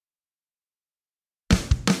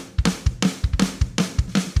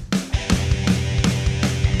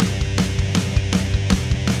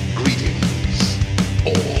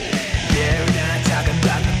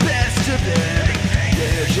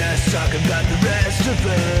best of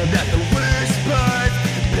them, not the worst parts,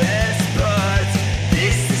 the best parts.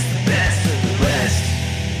 This is the best of the rest.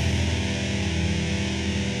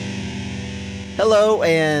 Hello,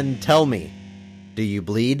 and tell me, do you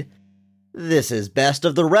bleed? This is Best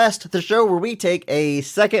of the Rest, the show where we take a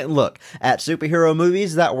second look at superhero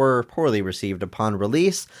movies that were poorly received upon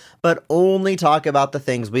release, but only talk about the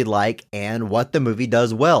things we like and what the movie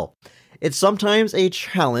does well. It's sometimes a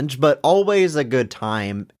challenge, but always a good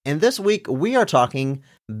time, and this week we are talking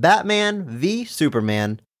Batman v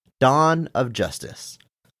Superman: Dawn of Justice.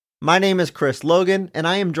 My name is Chris Logan, and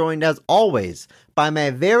I am joined as always by my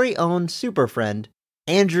very own super friend,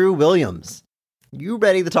 Andrew Williams. You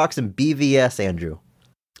ready to talk some BVS, Andrew?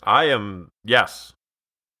 I am, yes.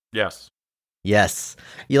 Yes. Yes.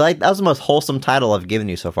 You like, that was the most wholesome title I've given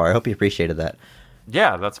you so far. I hope you appreciated that.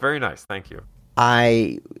 Yeah, that's very nice. Thank you.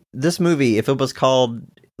 This movie, if it was called,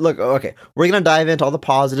 look, okay, we're going to dive into all the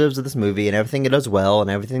positives of this movie and everything it does well and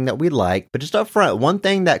everything that we like, but just up front, one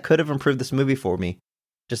thing that could have improved this movie for me,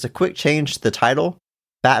 just a quick change to the title,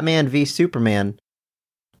 Batman v Superman: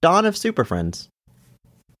 Dawn of Super Friends.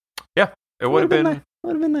 Yeah. It would have been nice.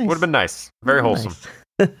 Would have been nice. Very wholesome.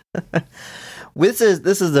 Nice. This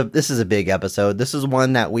is a big episode. This is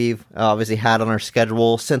one that we've obviously had on our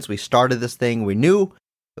schedule since we started this thing. We knew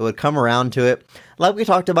it would come around to it. Like we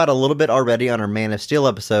talked about a little bit already on our Man of Steel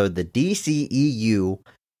episode, the DCEU,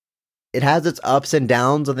 it has its ups and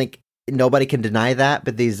downs. I think nobody can deny that.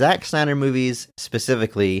 But the Zack Snyder movies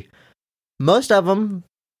specifically, most of them,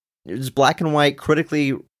 just black and white,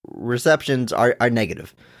 critically receptions are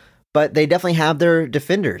negative. But they definitely have their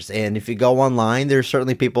defenders, and if you go online, there's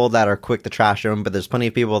certainly people that are quick to trash them, but there's plenty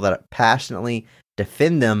of people that passionately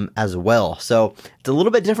defend them as well. So it's a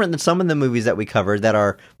little bit different than some of the movies that we covered that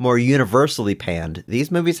are more universally panned.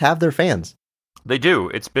 These movies have their fans. They do.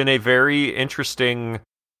 It's been a very interesting,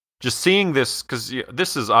 just seeing this, because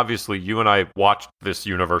this is obviously, you and I watched this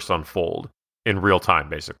universe unfold in real time,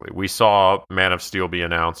 basically. We saw Man of Steel be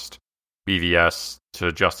announced, BVS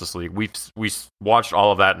to Justice League. We watched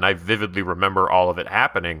all of that, and I vividly remember all of it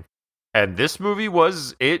happening. And this movie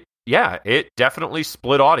it definitely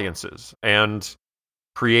split audiences and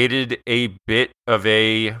created a bit of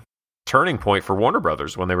a turning point for Warner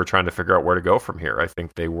Brothers when they were trying to figure out where to go from here. I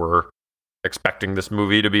think they were expecting this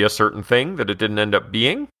movie to be a certain thing that it didn't end up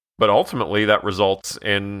being, but ultimately that results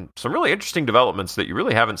in some really interesting developments that you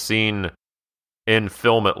really haven't seen in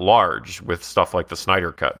film at large with stuff like the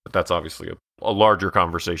Snyder Cut. But that's obviously a larger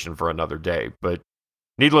conversation for another day. But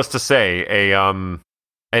needless to say, an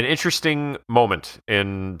interesting moment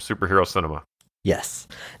in superhero cinema. Yes.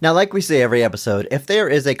 Now, like we say every episode, if there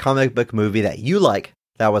is a comic book movie that you like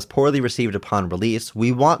that was poorly received upon release,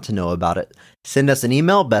 we want to know about it. Send us an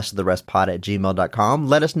email, bestoftherestpod@gmail.com.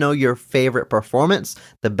 Let us know your favorite performance,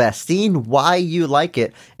 the best scene, why you like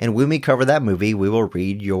it, and when we cover that movie, we will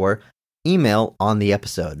read your email on the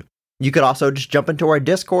episode. You could also just jump into our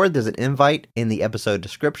Discord. There's an invite in the episode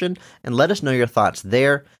description, and let us know your thoughts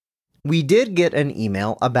there. We did get an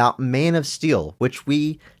email about Man of Steel, which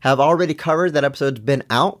we have already covered. That episode's been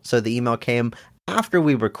out, so the email came after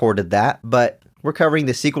we recorded that, but we're covering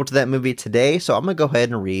the sequel to that movie today, so I'm going to go ahead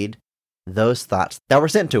and read those thoughts that were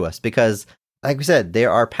sent to us, because, like we said,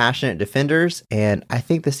 there are passionate defenders, and I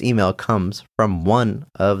think this email comes from one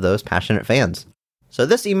of those passionate fans. So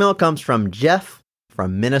this email comes from Jeff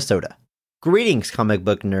from Minnesota. Greetings, comic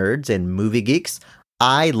book nerds and movie geeks.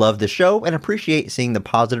 I love the show and appreciate seeing the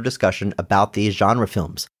positive discussion about these genre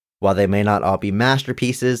films. While they may not all be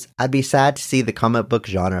masterpieces, I'd be sad to see the comic book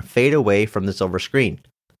genre fade away from the silver screen.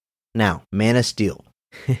 Now, Man of Steel.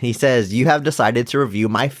 He says, you have decided to review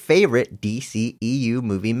my favorite DCEU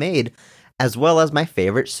movie made, as well as my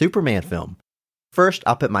favorite Superman film. First,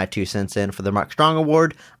 I'll put my 2 cents in for the Mark Strong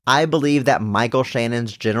Award. I believe that Michael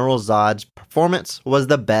Shannon's General Zod's performance was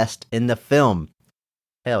the best in the film.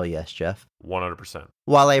 Hell yes, Jeff. 100%.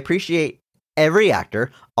 While I appreciate every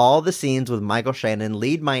actor, all the scenes with Michael Shannon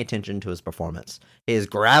lead my attention to his performance. His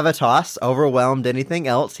gravitas overwhelmed anything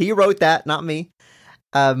else. He wrote that, not me.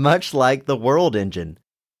 Much like the World Engine.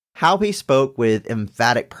 How he spoke with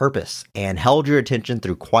emphatic purpose and held your attention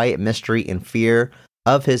through quiet mystery and fear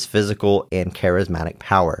of his physical and charismatic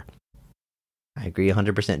power. I agree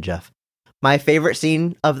 100%, Jeff. My favorite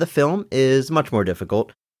scene of the film is much more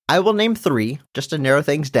difficult. I will name 3, just to narrow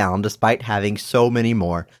things down despite having so many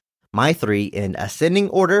more. My 3, in ascending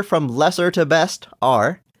order from lesser to best,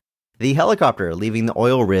 are the helicopter leaving the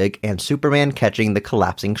oil rig and Superman catching the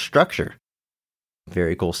collapsing structure.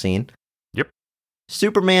 Very cool scene. Yep.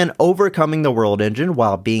 Superman overcoming the World Engine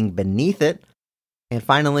while being beneath it. And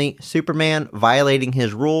finally, Superman violating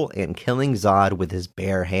his rule and killing Zod with his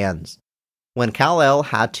bare hands. When Kal-El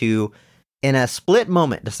had to, in a split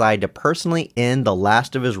moment, decide to personally end the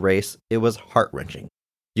last of his race, it was heart-wrenching.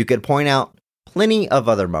 You could point out plenty of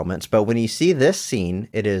other moments, but when you see this scene,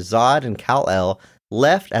 it is Zod and Kal-El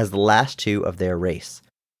left as the last two of their race.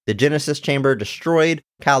 The Genesis Chamber destroyed,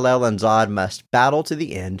 Kal-El and Zod must battle to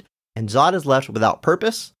the end, and Zod is left without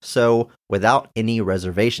purpose, so without any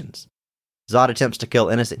reservations. Zod attempts to kill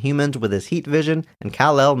innocent humans with his heat vision, and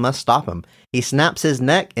Kal-El must stop him. He snaps his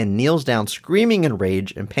neck and kneels down screaming in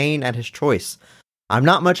rage and pain at his choice. I'm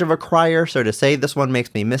not much of a crier, so to say this one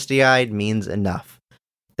makes me misty-eyed means enough.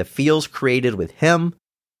 The feels created with him,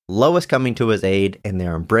 Lois coming to his aid, and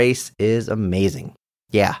their embrace is amazing.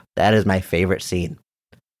 Yeah, that is my favorite scene.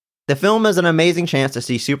 The film is an amazing chance to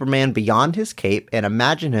see Superman beyond his cape and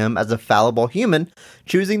imagine him as a fallible human,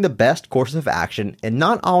 choosing the best course of action and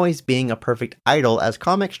not always being a perfect idol as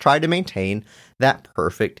comics try to maintain that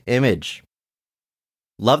perfect image.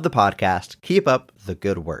 Love the podcast. Keep up the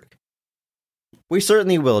good work. We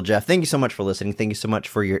certainly will, Jeff. Thank you so much for listening. Thank you so much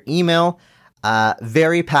for your email.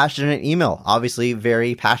 Very passionate email. Obviously,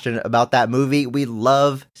 very passionate about that movie. We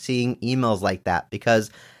love seeing emails like that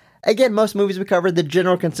because, again, most movies we cover, the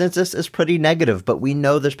general consensus is pretty negative, but we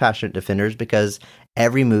know there's passionate defenders because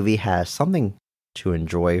every movie has something to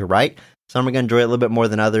enjoy, right? Some are going to enjoy it a little bit more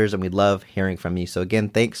than others, and we love hearing from you. So again,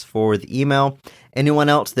 thanks for the email. Anyone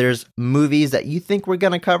else, there's movies that you think we're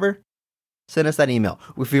going to cover? Send us that email.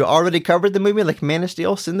 If you already covered the movie like Man of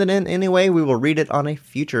Steel, send it in anyway. We will read it on a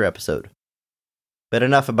future episode. But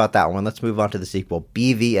enough about that one. Let's move on to the sequel.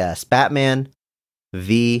 BVS, Batman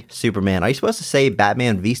v Superman. Are you supposed to say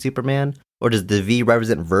Batman v Superman? Or does the V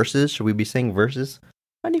represent versus? Should we be saying versus?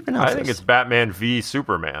 How do you pronounce this? I think it's Batman v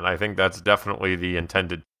Superman. I think that's definitely the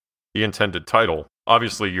intended title.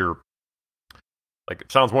 Obviously, it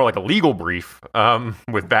sounds more like a legal brief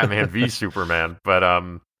with Batman v Superman. But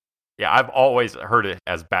yeah, I've always heard it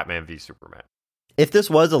as Batman v Superman. If this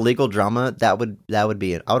was a legal drama, that would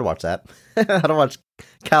be it. I would watch that. I'd watch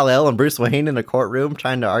Kal-El and Bruce Wayne in a courtroom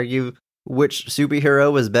trying to argue which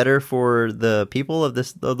superhero is better for the people of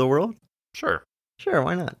the world. Sure,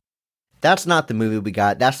 why not? That's not the movie we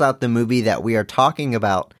got. That's not the movie that we are talking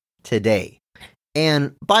about today.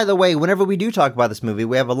 And by the way, whenever we do talk about this movie,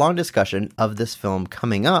 we have a long discussion of this film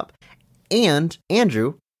coming up. And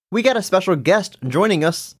Andrew, we got a special guest joining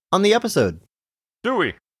us on the episode. Do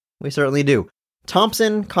we? We certainly do.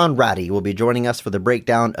 Thompson Conradi will be joining us for the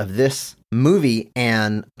breakdown of this movie,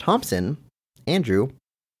 and Thompson, Andrew,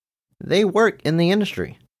 they work in the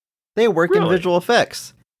industry. They work in visual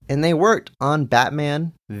effects, and they worked on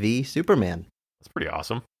Batman v Superman. That's pretty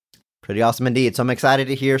awesome. Pretty awesome indeed. So I'm excited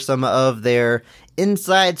to hear some of their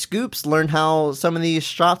inside scoops, learn how some of these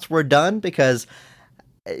shots were done, because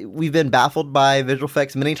we've been baffled by visual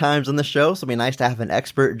effects many times on the show, so it'll be nice to have an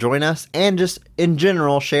expert join us and just, in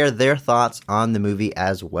general, share their thoughts on the movie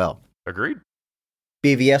as well. Agreed.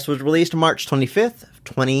 BVS was released March 25th,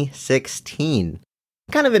 2016.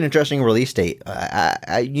 Kind of an interesting release date.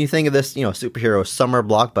 You think of this, superhero summer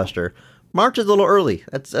blockbuster. March is a little early.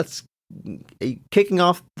 That's kicking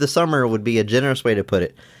off the summer would be a generous way to put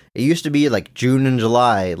it. It used to be like June and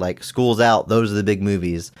July, like school's out. Those are the big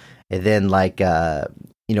movies. And then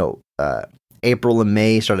April and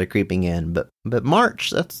May started creeping in, but March,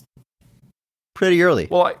 that's pretty early.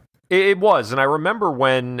 Well, it was, and I remember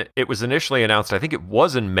when it was initially announced. I think it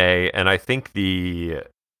was in May, and I think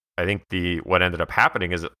what ended up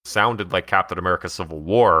happening is it sounded like Captain America: Civil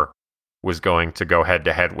War was going to go head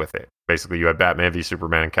to head with it. Basically, you had Batman v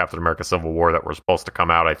Superman and Captain America: Civil War that were supposed to come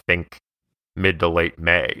out, I think, mid to late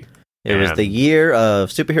May. It was the year of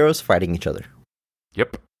superheroes fighting each other.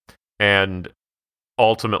 Yep. And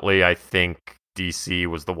ultimately, I think DC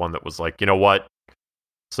was the one that was like, you know what?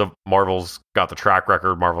 So Marvel's got the track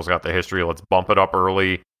record. Marvel's got the history. Let's bump it up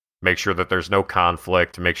early. Make sure that there's no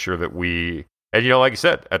conflict. Make sure that and like you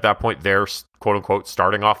said, at that point, they're quote unquote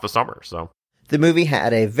starting off the summer. So the movie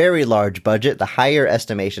had a very large budget. The higher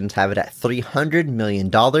estimations have it at $300 million.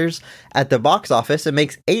 At the box office, it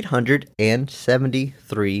makes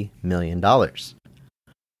 $873 million.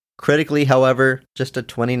 Critically, however, just a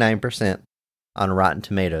 29% on Rotten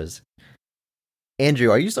Tomatoes.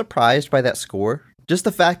 Andrew, are you surprised by that score? Just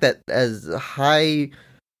the fact that as high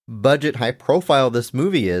budget, high profile this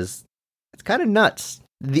movie is, it's kind of nuts.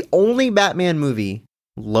 The only Batman movie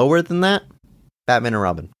lower than that, Batman and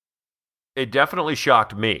Robin. It definitely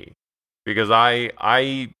shocked me because I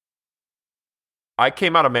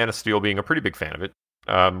came out of Man of Steel being a pretty big fan of it.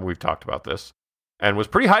 We've talked about this and was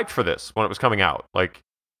pretty hyped for this when it was coming out.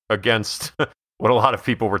 Against what a lot of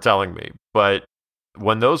people were telling me. But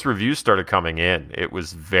when those reviews started coming in, I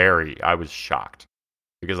was shocked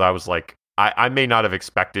because I was like, I may not have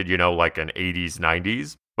expected, like an 80s,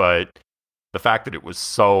 90s, but the fact that it was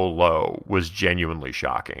so low was genuinely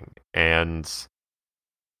shocking. And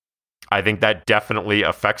I think that definitely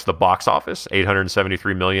affects the box office.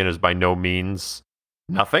 $873 million is by no means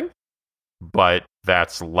nothing, but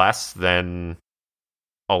that's less than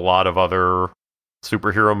a lot of other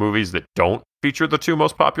superhero movies that don't feature the two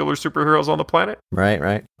most popular superheroes on the planet.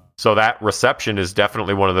 Right. So that reception is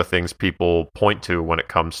definitely one of the things people point to when it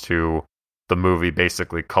comes to the movie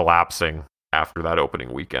basically collapsing after that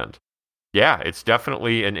opening weekend. Yeah, it's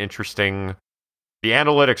definitely an interesting... The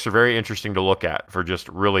analytics are very interesting to look at for just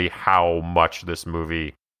really how much this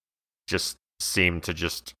movie just seemed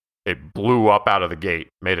to it blew up out of the gate,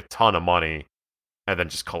 made a ton of money, and then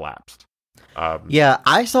just collapsed. Yeah,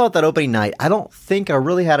 I saw it that opening night. I don't think I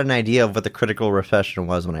really had an idea of what the critical reception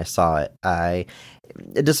was when I saw it.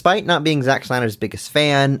 Despite not being Zack Snyder's biggest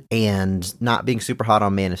fan and not being super hot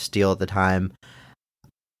on Man of Steel at the time,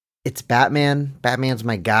 it's Batman. Batman's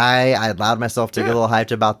my guy. I allowed myself to get a little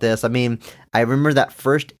hyped about this. I mean, I remember that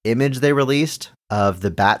first image they released of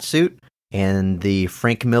the Batsuit and the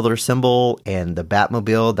Frank Miller symbol and the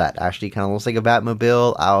Batmobile that actually kind of looks like a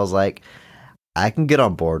Batmobile. I was like, I can get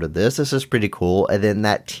on board with this. This is pretty cool. And then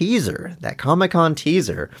that teaser, that Comic-Con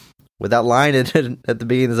teaser, with that line at the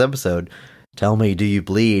beginning of this episode, tell me, do you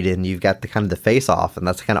bleed? And you've got the kind of the face off, and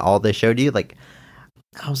that's kind of all they showed you. Like,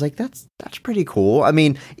 I was like, that's pretty cool. I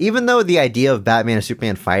mean, even though the idea of Batman and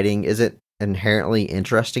Superman fighting isn't inherently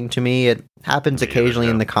interesting to me, it happens occasionally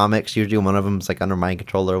in the comics. Usually one of them is like under mind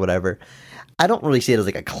control or whatever. I don't really see it as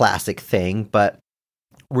like a classic thing, but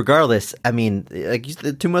regardless, I mean, like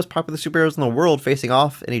the two most popular superheroes in the world facing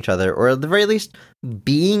off at each other, or at the very least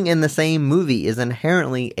being in the same movie, is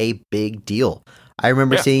inherently a big deal. I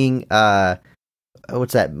remember seeing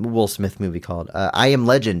what's that Will Smith movie called? I Am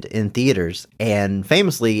Legend in theaters, and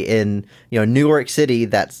famously in New York City,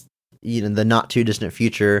 that's the not too distant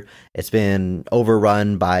future. It's been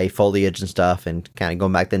overrun by foliage and stuff, and kind of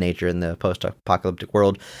going back to nature in the post-apocalyptic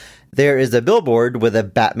world. There is a billboard with a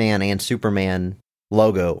Batman and Superman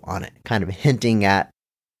logo on it, kind of hinting at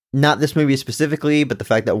not this movie specifically, but the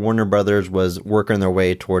fact that Warner Brothers was working their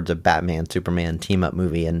way towards a Batman Superman team up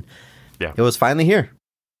movie, and it was finally here.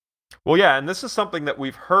 Well, yeah, and this is something that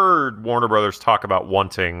we've heard Warner Brothers talk about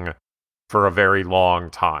wanting for a very long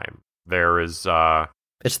time. There is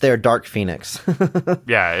it's their Dark Phoenix.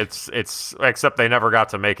 Yeah, it's except they never got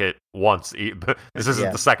to make it once. This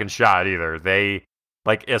isn't the second shot either. They,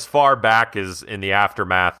 like, as far back as in the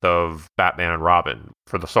aftermath of Batman and Robin,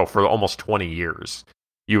 for almost 20 years,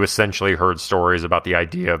 you essentially heard stories about the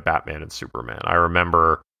idea of Batman and Superman. I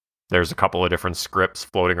remember there's a couple of different scripts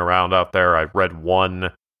floating around out there. I read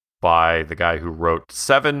one by the guy who wrote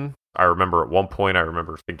Seven. I remember at one point,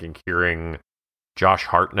 hearing Josh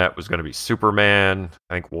Hartnett was going to be Superman.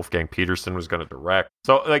 I think Wolfgang Peterson was going to direct.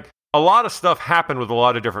 So, like, a lot of stuff happened with a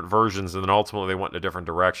lot of different versions, and then ultimately they went in a different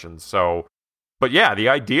direction. So, but yeah, the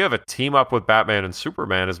idea of a team up with Batman and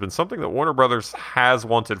Superman has been something that Warner Brothers has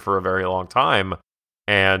wanted for a very long time.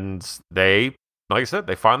 And they, like I said,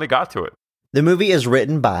 they finally got to it. The movie is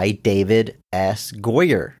written by David S.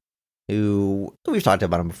 Goyer, who we've talked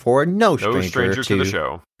about him before. No stranger to the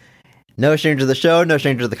show. No stranger to the show, no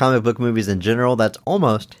stranger to the comic book movies in general. That's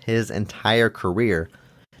almost his entire career.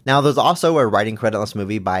 Now, there's also a writing credit on this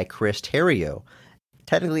movie by Chris Terrio.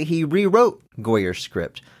 Technically, he rewrote Goyer's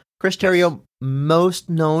script. Chris Terrio, most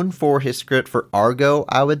known for his script for Argo,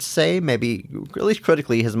 I would say. Maybe, at least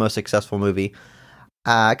critically, his most successful movie.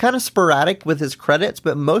 Kind of sporadic with his credits,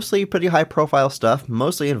 but mostly pretty high-profile stuff,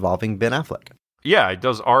 mostly involving Ben Affleck. Yeah, it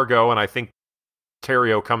does Argo, and I think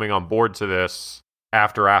Terrio coming on board to this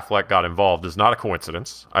after Affleck got involved is not a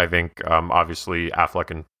coincidence. I think, obviously, Affleck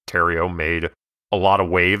and Terrio made a lot of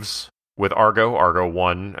waves with Argo. Argo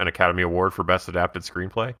won an Academy Award for Best Adapted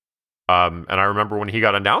Screenplay. And I remember when he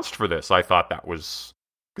got announced for this, I thought that was...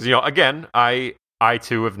 Because, again, I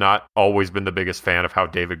too have not always been the biggest fan of how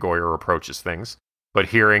David Goyer approaches things. But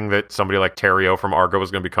hearing that somebody like Terrio from Argo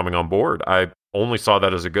was going to be coming on board, I only saw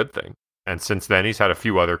that as a good thing. And since then, he's had a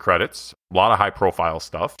few other credits, a lot of high-profile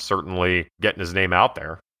stuff, certainly getting his name out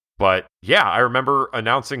there. But yeah, I remember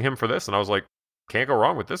announcing him for this, and I was like, can't go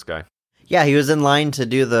wrong with this guy. Yeah, he was in line to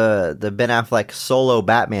do the Ben Affleck solo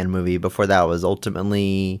Batman movie before that was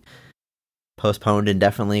ultimately postponed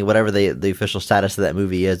indefinitely, whatever the official status of that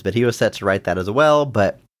movie is. But he was set to write that as well,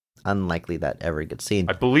 but unlikely that ever gets seen.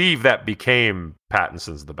 I believe that became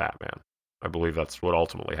Pattinson's The Batman. I believe that's what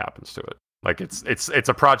ultimately happens to it. Like, it's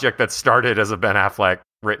a project that started as a Ben Affleck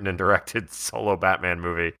written and directed solo Batman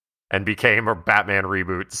movie, and became a Batman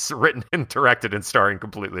reboot, written and directed and starring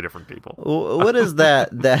completely different people. What is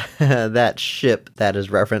that ship that is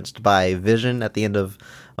referenced by Vision at the end of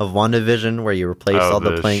WandaVision, where you replace all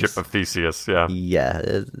the planks? Ship of Theseus, yeah. Yeah,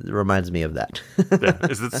 it reminds me of that. Yeah.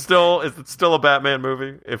 Is it still a Batman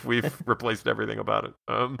movie if we've replaced everything about it?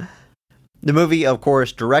 The movie, of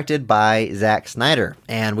course, directed by Zack Snyder,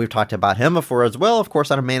 and we've talked about him before as well, of course,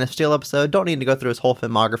 on a Man of Steel episode. Don't need to go through his whole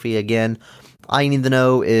filmography again. All you need to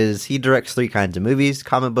know is he directs 3 kinds of movies: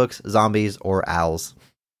 comic books, zombies, or owls.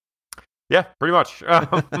 Yeah, pretty much.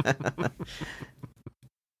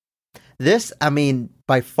 This, I mean,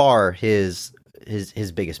 by far his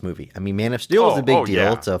biggest movie. I mean, Man of Steel is a big deal.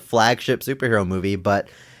 Yeah. It's a flagship superhero movie, but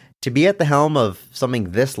to be at the helm of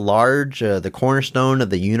something this large, the cornerstone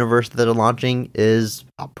of the universe that they're launching, is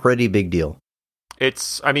a pretty big deal.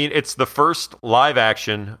 It's the first live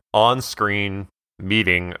action on screen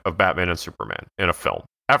meeting of Batman and Superman in a film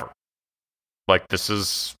ever. Like, this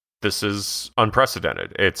is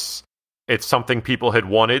unprecedented. It's something people had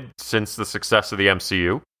wanted since the success of the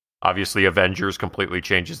MCU. Obviously, Avengers completely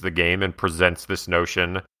changes the game and presents this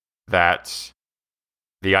notion that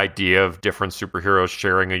the idea of different superheroes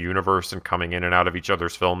sharing a universe and coming in and out of each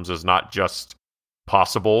other's films is not just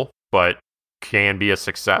possible, but can be a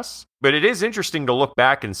success. But it is interesting to look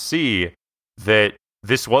back and see that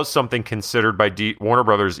this was something considered by Warner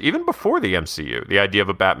Brothers even before the MCU, the idea of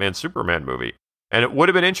a Batman-Superman movie. And it would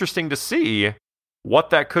have been interesting to see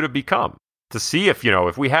what that could have become. To see if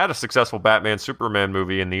we had a successful Batman-Superman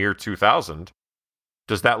movie in the year 2000,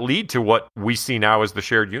 does that lead to what we see now as the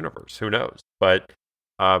shared universe? Who knows? But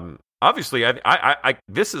obviously,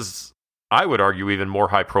 this is, I would argue, even more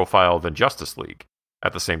high profile than Justice League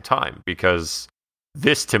at the same time, because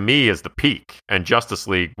this to me is the peak. And Justice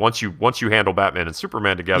League, once you handle Batman and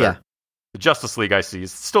Superman together, the Justice League I see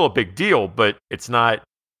is still a big deal, but it's not.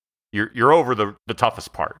 You're over the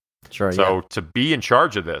toughest part. Sure. So to be in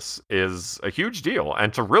charge of this is a huge deal,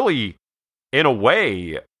 and to really, in a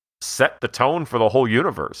way, set the tone for the whole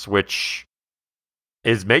universe, which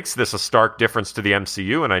makes this a stark difference to the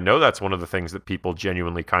MCU. And I know that's one of the things that people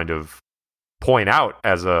genuinely kind of point out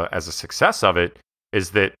as a success of it,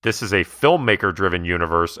 is that this is a filmmaker-driven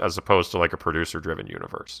universe as opposed to like a producer-driven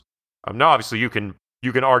universe. Now, obviously, you can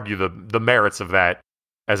argue the merits of that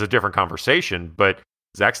as a different conversation, but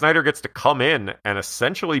Zack Snyder gets to come in and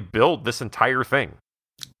essentially build this entire thing.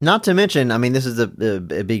 Not to mention, I mean, this is a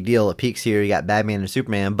big deal. It peaks here. You got Batman and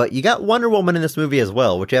Superman, but you got Wonder Woman in this movie as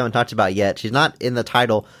well, which we haven't talked about yet. She's not in the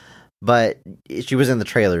title, but she was in the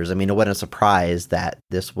trailers. I mean, it wasn't a surprise that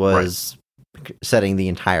this was setting the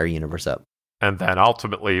entire universe up. And then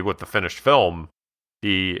ultimately, with the finished film,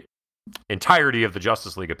 the entirety of the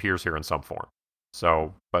Justice League appears here in some form.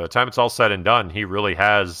 So by the time it's all said and done, he really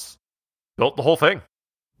has built the whole thing.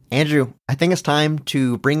 Andrew, I think it's time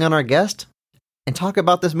to bring on our guest and talk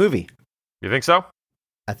about this movie. You think so?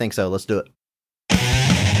 I think so. Let's do it.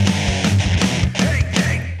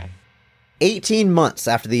 18 months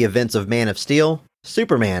after the events of Man of Steel,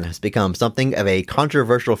 Superman has become something of a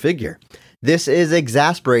controversial figure. This is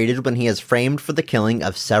exasperated when he is framed for the killing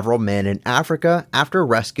of several men in Africa after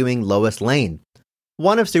rescuing Lois Lane.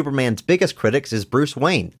 One of Superman's biggest critics is Bruce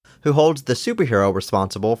Wayne, who holds the superhero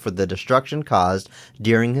responsible for the destruction caused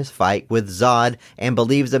during his fight with Zod and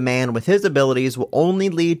believes a man with his abilities will only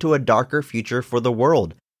lead to a darker future for the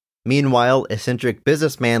world. Meanwhile, eccentric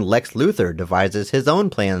businessman Lex Luthor devises his own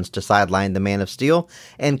plans to sideline the Man of Steel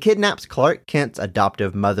and kidnaps Clark Kent's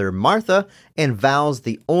adoptive mother Martha and vows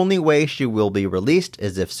the only way she will be released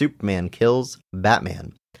is if Superman kills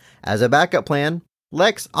Batman. As a backup plan,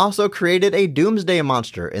 Lex also created a doomsday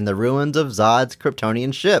monster in the ruins of Zod's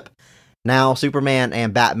Kryptonian ship. Now Superman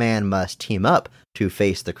and Batman must team up to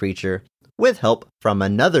face the creature, with help from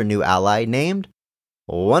another new ally named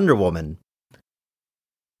Wonder Woman.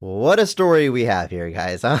 What a story we have here,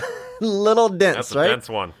 guys, huh? Little dense, That's right? a dense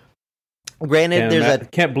one. Granted,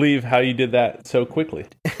 Can't believe how you did that so quickly.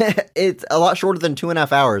 it's a lot shorter than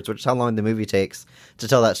 2.5 hours, which is how long the movie takes to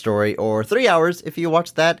tell that story, or 3 hours if you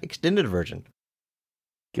watch that extended version.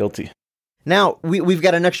 Guilty. Now, we've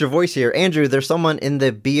got an extra voice here. Andrew, there's someone in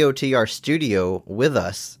the BOTR studio with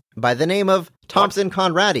us by the name of Thompson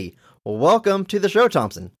Conradi. Welcome to the show,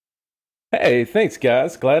 Thompson. Hey, thanks,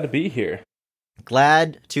 guys. Glad to be here.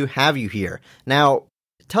 Glad to have you here. Now,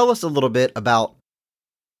 tell us a little bit about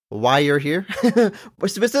why you're here,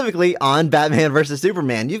 specifically on Batman vs.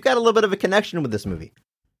 Superman. You've got a little bit of a connection with this movie.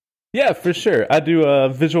 Yeah, for sure. I do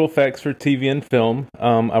visual effects for TV and film.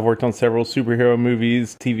 I've worked on several superhero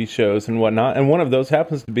movies, TV shows, and whatnot, and one of those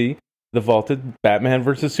happens to be the vaulted Batman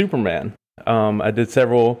vs. Superman. I did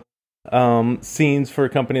several scenes for a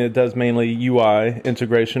company that does mainly UI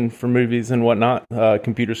integration for movies and whatnot,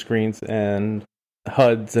 computer screens and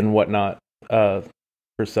HUDs and whatnot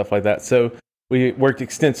for stuff like that. So we worked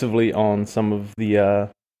extensively on some of the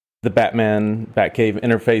Batman Batcave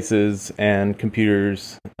interfaces and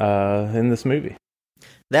computers in this movie.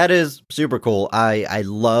 That is super cool. I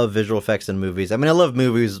love visual effects in movies. I mean, I love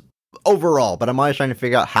movies overall, but I'm always trying to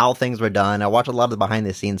figure out how things were done. I watch a lot of the behind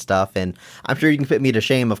the scenes stuff, and I'm sure you can put me to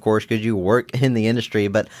shame, of course, because you work in the industry,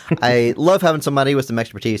 but I love having somebody with some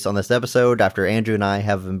expertise on this episode after Andrew and I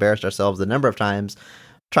have embarrassed ourselves a number of times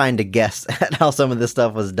trying to guess at how some of this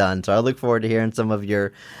stuff was done. So I look forward to hearing some of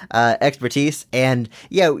your expertise. And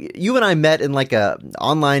yeah, you and I met in like a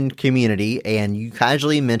online community, and you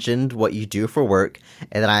casually mentioned what you do for work.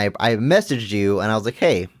 And then I messaged you, and I was like,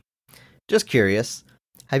 hey, just curious,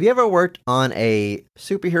 have you ever worked on a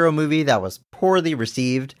superhero movie that was poorly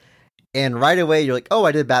received? And right away, you're like, oh,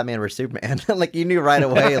 I did Batman vs. Superman. Like, you knew right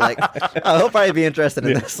away, like, oh, he'll probably be interested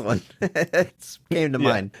in this one. It came to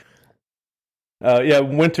mind.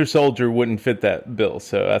 Winter Soldier wouldn't fit that bill,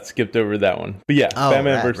 so I skipped over that one. But yeah,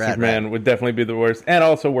 Batman vs. Superman would definitely be the worst. And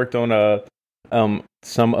also worked on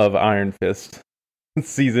some of Iron Fist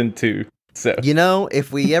season 2. So you know,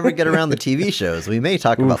 if we ever get around the TV shows, we may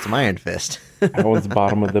talk about some Iron Fist. That was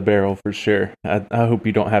bottom of the barrel for sure. I hope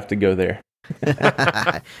you don't have to go there.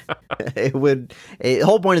 It would. The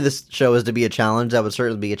whole point of this show is to be a challenge. That would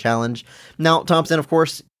certainly be a challenge. Now, Thompson, of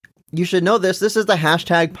course, you should know this. This is the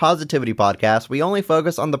hashtag positivity podcast. We only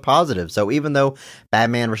focus on the positive. So even though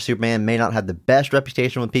Batman vs. Superman may not have the best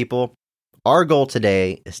reputation with people, our goal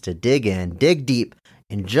today is to dig deep,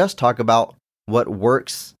 and just talk about what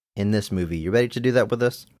works in this movie. You ready to do that with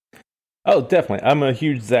us? Oh, definitely. I'm a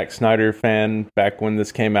huge Zack Snyder fan back when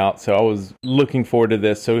this came out, so I was looking forward to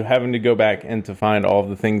this. So having to go back and to find all of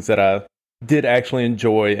the things that I did actually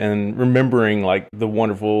enjoy, and remembering like the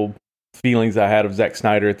wonderful feelings I had of Zack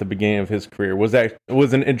Snyder at the beginning of his career was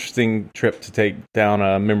an interesting trip to take down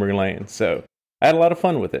memory lane. So I had a lot of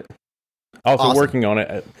fun with it. Also, awesome. Working on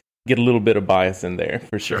it, get a little bit of bias in there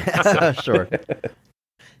for sure. Sure.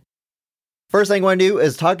 First thing I want to do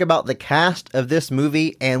is talk about the cast of this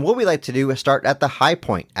movie, and what we like to do is start at the high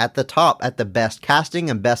point, at the top, at the best casting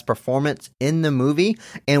and best performance in the movie,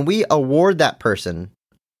 and we award that person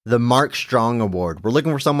the Mark Strong Award. We're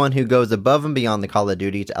looking for someone who goes above and beyond the Call of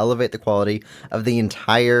Duty to elevate the quality of the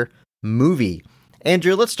entire movie.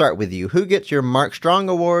 Andrew, let's start with you. Who gets your Mark Strong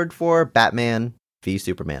Award for Batman v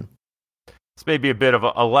Superman? This may be a bit of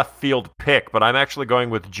a left field pick, but I'm actually going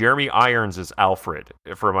with Jeremy Irons as Alfred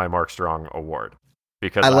for my Mark Strong Award.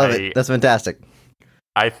 Because I love it. That's fantastic.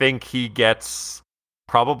 I think he gets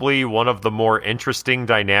probably one of the more interesting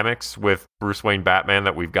dynamics with Bruce Wayne Batman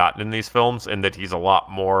that we've gotten in these films, and that he's a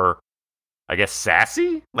lot more, I guess,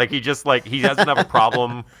 sassy. Like, he doesn't have a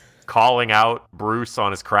problem calling out Bruce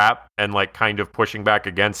on his crap and like kind of pushing back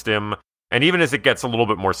against him. And even as it gets a little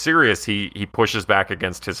bit more serious, he pushes back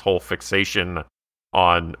against his whole fixation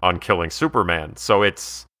on killing Superman. So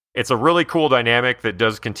it's a really cool dynamic that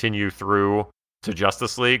does continue through to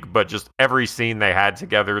Justice League, but just every scene they had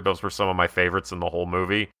together, those were some of my favorites in the whole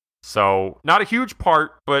movie. So not a huge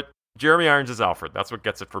part, but Jeremy Irons is Alfred. That's what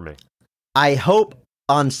gets it for me. I hope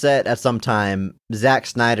on set at some time, Zack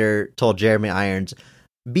Snyder told Jeremy Irons,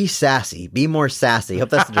 be sassy, be more sassy. I hope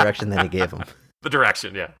that's the direction that he gave him. The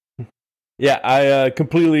direction, yeah. Yeah, I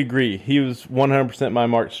completely agree. He was 100% my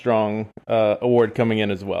Mark Strong award coming in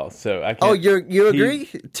as well. So I can't, oh, you agree?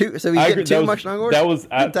 So he's getting two Mark Strong awards? That was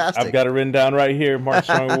fantastic. I've got it written down right here. Mark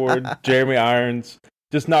Strong award. Jeremy Irons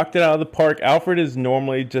just knocked it out of the park. Alfred is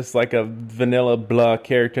normally just like a vanilla blah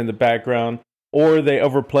character in the background, or they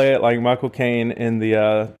overplay it like Michael Caine in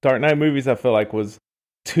the Dark Knight movies. I feel like was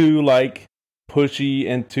too like pushy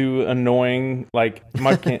and too annoying, like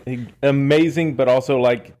amazing, but also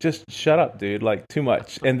like just shut up, dude, like too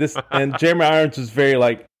much. And Jeremy Irons was very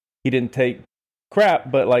like, he didn't take crap,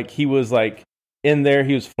 but like he was like in there,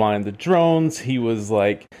 he was flying the drones, he was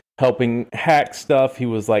like helping hack stuff, he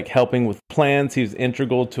was like helping with plans, he was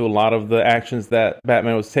integral to a lot of the actions that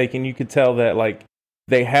Batman was taking. You could tell that like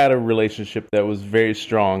they had a relationship that was very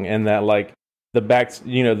strong, and that like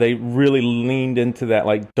they really leaned into that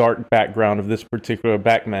like dark background of this particular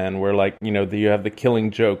Batman, where like, you have the Killing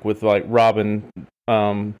Joke with like Robin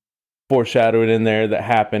foreshadowed in there that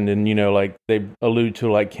happened, and like they allude to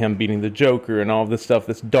like him beating the Joker and all this stuff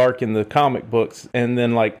that's dark in the comic books, and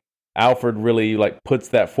then like Alfred really like puts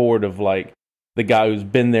that forward of like the guy who's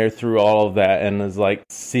been there through all of that and is like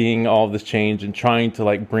seeing all this change and trying to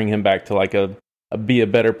like bring him back to like be a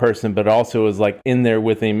better person, but also is like in there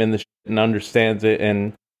with him in the shit and understands it,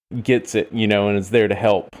 and gets it, and is there to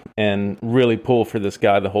help and really pull for this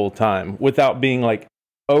guy the whole time without being like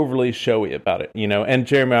overly showy about it, And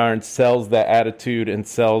Jeremy Irons sells that attitude and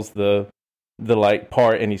sells the like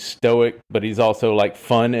part, and he's stoic, but he's also like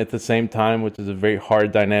fun at the same time, which is a very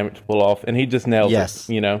hard dynamic to pull off. And he just nails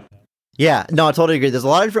it, Yeah, no, I totally agree. There's a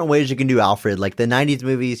lot of different ways you can do Alfred. Like the 90s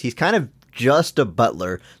movies, he's kind of just a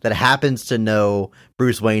butler that happens to know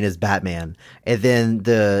Bruce Wayne is Batman. And then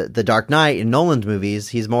the Dark Knight in Nolan's movies,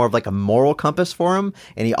 he's more of like a moral compass for him,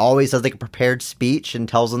 and he always has like a prepared speech and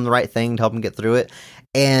tells him the right thing to help him get through it.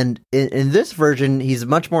 And in this version, he's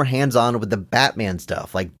much more hands-on with the Batman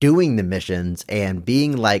stuff, like doing the missions and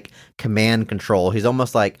being like command control. He's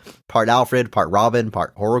almost like part Alfred, part Robin,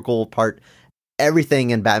 part Oracle, part everything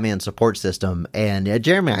in Batman's support system. And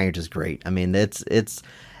Jeremy Irons is great. I mean, it's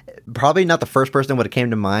probably not the first person that came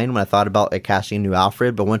to mind when I thought about casting a new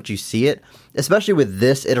Alfred, but once you see it, especially with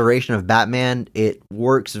this iteration of Batman, it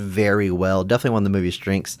works very well. Definitely one of the movie's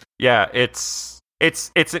strengths. Yeah, it's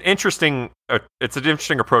an interesting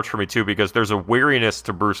approach for me too, because there's a weariness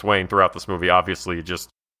to Bruce Wayne throughout this movie, obviously just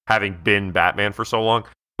having been Batman for so long,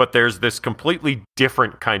 but there's this completely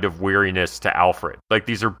different kind of weariness to Alfred. Like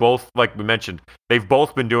these are both, like we mentioned, they've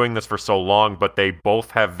both been doing this for so long, but they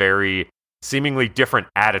both have very seemingly different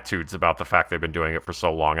attitudes about the fact they've been doing it for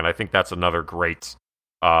so long, and I think that's another great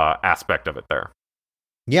aspect of it there.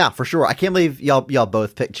 Yeah, for sure. I can't believe y'all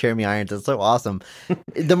both picked Jeremy Irons. It's so awesome.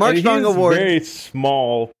 The Mark Strong Award, very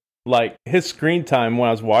small. Like his screen time when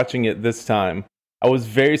I was watching it this time, I was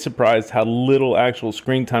very surprised how little actual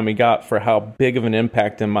screen time he got for how big of an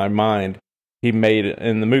impact in my mind he made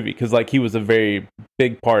in the movie. Because like he was a very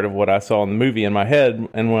big part of what I saw in the movie in my head,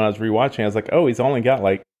 and when I was rewatching, I was like, oh, he's only got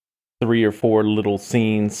like 3 or 4 little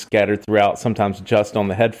scenes scattered throughout, sometimes just on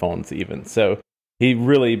the headphones even. So he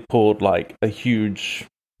really pulled like a huge,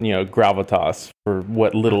 gravitas for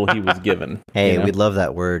what little he was given. Hey, we love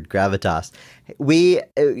that word, gravitas.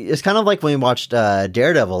 It's kind of like when we watched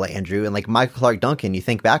Daredevil, Andrew, and like Michael Clark Duncan, you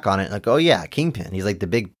think back on it like, oh yeah, Kingpin. He's like the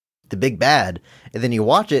big bad. And then you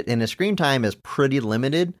watch it and his screen time is pretty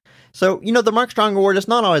limited. So, the Mark Strong Award is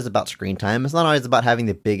not always about screen time. It's not always about having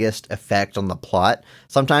the biggest effect on the plot.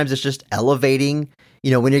 Sometimes it's just elevating.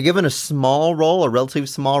 When you're given a small role, a relatively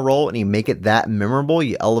small role, and you make it that memorable,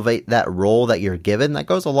 you elevate that role that you're given, that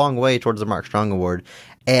goes a long way towards the Mark Strong Award.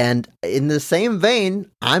 And in the same vein,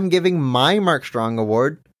 I'm giving my Mark Strong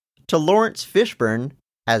Award to Lawrence Fishburne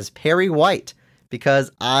as Perry White, because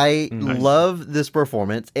I love this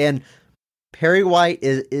performance. And Perry White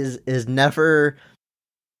is never...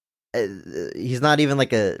 he's not even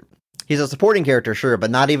like he's a supporting character, sure, but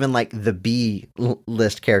not even like the B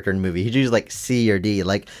list character in the movie. He's usually like C or D.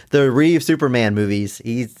 Like the Reeve Superman movies,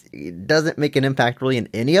 he doesn't make an impact really in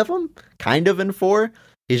any of them, kind of in 4.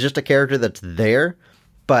 He's just a character that's there.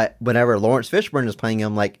 But whenever Lawrence Fishburne is playing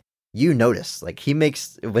him, like you notice, like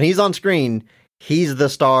when he's on screen, he's the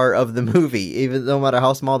star of the movie, even no matter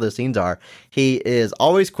how small the scenes are. He is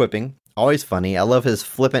always quipping, always funny. I love his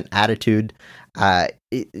flippant attitude.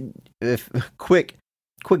 Quick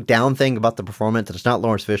down thing about the performance, and it's not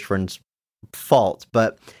Lawrence Fishburne's fault,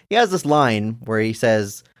 but he has this line where he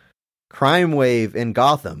says, "Crime wave in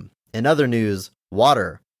Gotham. In other news,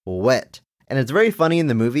 water, wet." And it's very funny in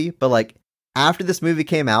the movie, but like after this movie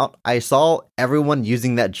came out, I saw everyone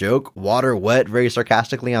using that joke, water, wet, very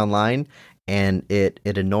sarcastically online, and it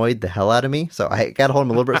annoyed the hell out of me. So I gotta hold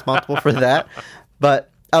him a little bit responsible for that. But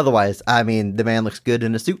otherwise, I mean, the man looks good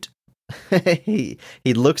in a suit. he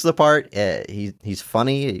looks the part. He's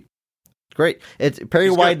funny. It's great. Perry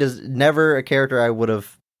White is never a character I would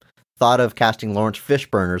have thought of casting Lawrence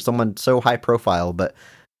Fishburne or someone so high profile, but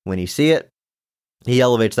when you see it, he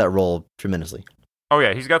elevates that role tremendously. Oh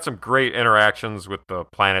yeah, he's got some great interactions with the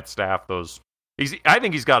Planet staff. I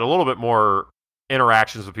think he's got a little bit more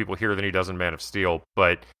interactions with people here than he does in Man of Steel.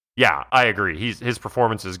 But yeah, I agree. His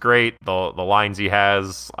performance is great. The lines he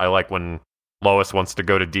has, I like when Lois wants to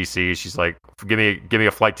go to DC. She's like, give me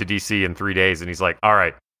a flight to DC in 3 days. And he's like, all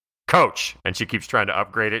right, coach. And she keeps trying to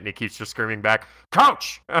upgrade it. And he keeps just screaming back,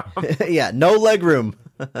 coach. Yeah, no leg room.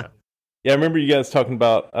 Yeah, I remember you guys talking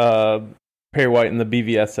about Perry White in the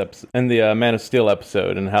BVS episode, in the Man of Steel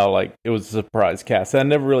episode, and how like it was a surprise cast. I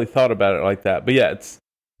never really thought about it like that. But yeah,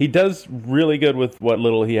 he does really good with what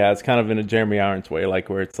little he has, kind of in a Jeremy Irons way, like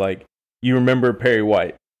where it's like, you remember Perry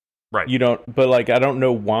White. Right. You don't, but like, I don't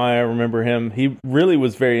know why I remember him. He really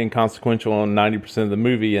was very inconsequential in 90% of the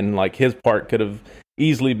movie, and like his part could have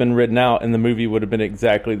easily been written out and the movie would have been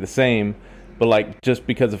exactly the same. But like, just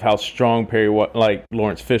because of how strong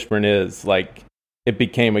Lawrence Fishburne is, like, it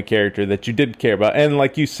became a character that you did care about. And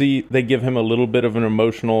like you see, they give him a little bit of an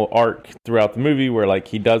emotional arc throughout the movie where like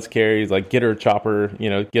he does care. He's like, get her, Chopper,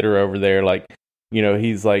 get her over there. Like,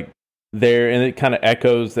 he's like there, and it kind of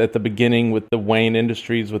echoes at the beginning with the Wayne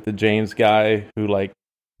Industries with the James guy who like,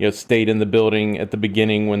 stayed in the building at the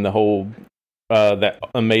beginning when the whole that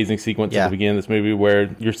amazing sequence at the beginning of this movie where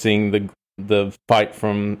you're seeing the fight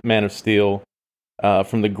from Man of Steel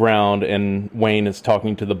from the ground, and Wayne is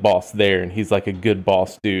talking to the boss there, and he's like a good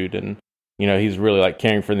boss dude, and he's really like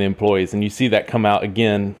caring for the employees, and you see that come out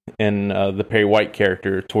again in the Perry White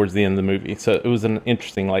character towards the end of the movie. So it was an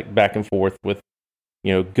interesting like back and forth with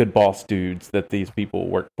good boss dudes that these people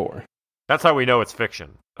work for. That's how we know it's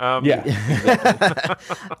fiction. Yeah.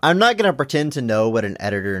 I'm not going to pretend to know what an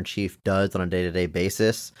editor-in-chief does on a day-to-day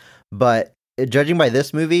basis, but judging by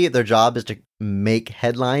this movie, their job is to make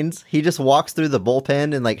headlines. He just walks through the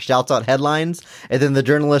bullpen and like shouts out headlines, and then the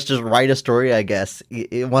journalists just write a story, I guess.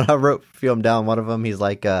 When I wrote film down, one of them, he's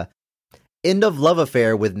like, end of love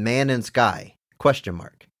affair with man in sky, ?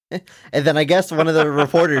 And then I guess one of the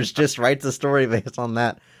reporters just writes a story based on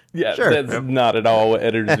that. Yeah, sure. That's not at all what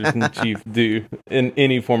editors-in-chief do in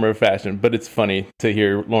any form or fashion, but it's funny to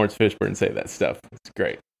hear Lawrence Fishburne say that stuff. It's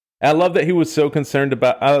great. And I love that he was so concerned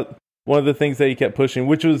about one of the things that he kept pushing,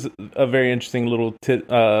 which was a very interesting little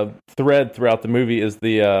thread throughout the movie, is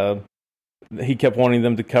he kept wanting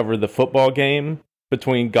them to cover the football game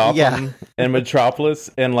between Gotham and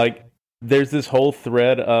Metropolis, and like there's this whole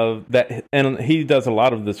thread of that, and he does a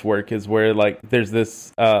lot of this work, is where like there's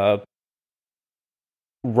this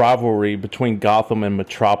rivalry between Gotham and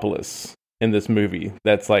Metropolis in this movie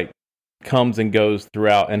that's like comes and goes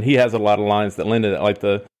throughout, and he has a lot of lines that lend to that, like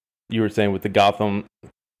you were saying with the Gotham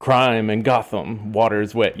crime and Gotham water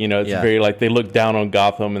is wet, it's very like they look down on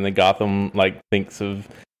Gotham, and then Gotham like thinks of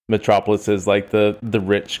Metropolis as like the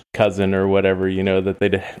rich cousin or whatever, that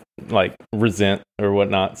they like resent or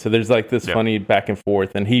whatnot. So there's like this funny back and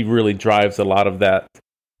forth, and he really drives a lot of that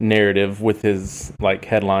narrative with his like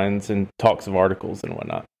headlines and talks of articles and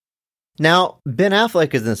whatnot. Now, Ben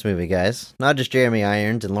Affleck is in this movie, guys. Not just Jeremy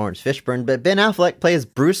Irons and Lawrence Fishburne, but Ben Affleck plays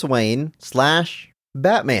Bruce Wayne /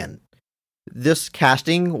 Batman. This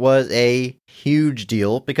casting was a huge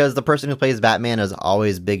deal because the person who plays Batman is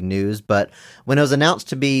always big news, but when it was announced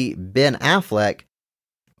to be Ben Affleck,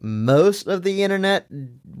 most of the internet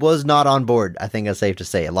was not on board, I think it's safe to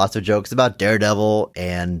say. Lots of jokes about Daredevil,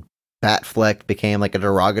 and Batfleck became like a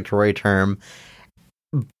derogatory term.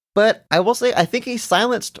 But I will say, I think he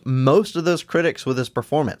silenced most of those critics with his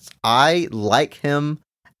performance. I like him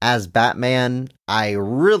as Batman. I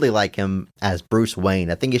really like him as Bruce Wayne.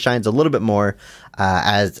 I think he shines a little bit more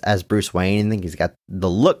as Bruce Wayne. I think he's got the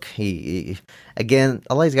look. He again,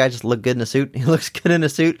 a lot of these guys just look good in a suit. He looks good in a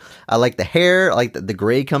suit. I like the hair. I like the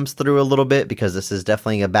gray comes through a little bit because this is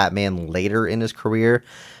definitely a Batman later in his career.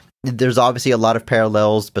 There's obviously a lot of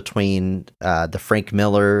parallels between the Frank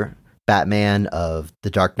Miller Batman of The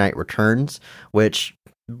Dark Knight Returns, which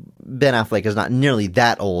Ben Affleck is not nearly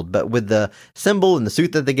that old, but with the symbol and the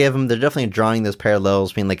suit that they give him, they're definitely drawing those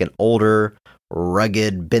parallels between like an older,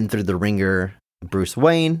 rugged, been through the ringer Bruce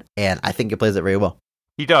Wayne, and I think he plays it very well.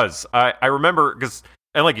 He does. I remember,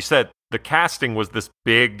 and like you said, the casting was this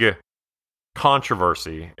big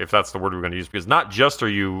controversy, if that's the word we're going to use, because not just are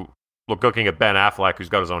you looking at Ben Affleck, who's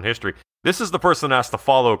got his own history, this is the person that has to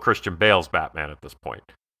follow Christian Bale's Batman at this point.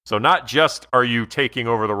 So not just are you taking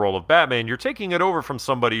over the role of Batman, you're taking it over from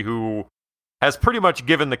somebody who has pretty much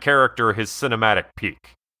given the character his cinematic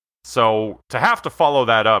peak. So to have to follow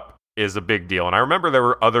that up is a big deal. And I remember there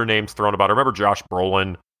were other names thrown about. I remember Josh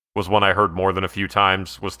Brolin was one I heard more than a few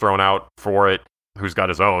times was thrown out for it, who's got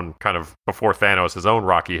his own kind of, before Thanos, his own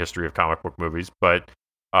rocky history of comic book movies. But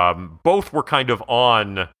both were kind of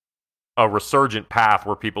on a resurgent path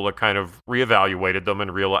where people had kind of reevaluated them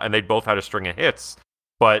and they both had a string of hits.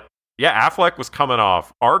 But yeah, Affleck was coming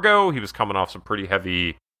off Argo. He was coming off some pretty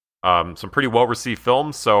heavy, some pretty well-received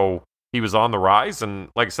films. So he was on the rise. And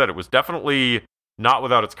like I said, it was definitely not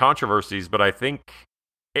without its controversies. But I think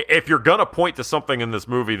if you're going to point to something in this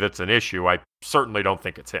movie that's an issue, I certainly don't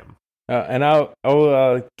think it's him. And I'll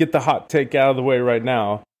get the hot take out of the way right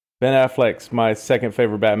now. Ben Affleck's my second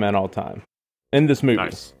favorite Batman all time in this movie.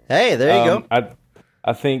 Nice. Hey, there you go.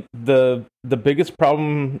 I think the biggest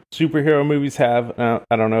problem superhero movies have,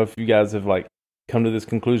 I don't know if you guys have like come to this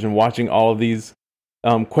conclusion watching all of these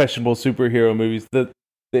questionable superhero movies. The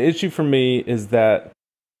issue for me is that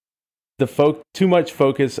too much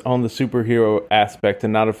focus on the superhero aspect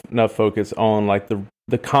and not enough focus on like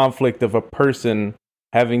the conflict of a person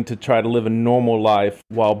having to try to live a normal life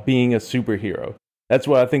while being a superhero. That's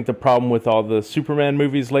what I think the problem with all the Superman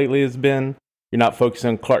movies lately has been. You're not focusing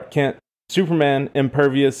on Clark Kent. Superman,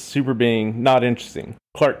 impervious, super being, not interesting.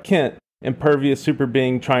 Clark Kent, impervious, super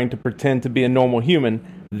being, trying to pretend to be a normal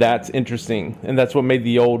human, that's interesting. And that's what made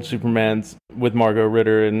the old Supermans with Margot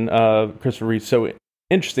Ritter and Christopher Reeve so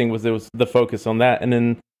interesting, was there was the focus on that. And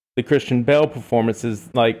then the Christian Bale performances,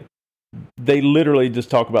 like, they literally just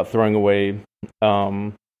talk about throwing away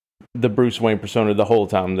the Bruce Wayne persona the whole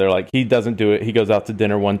time. They're like, he doesn't do it. He goes out to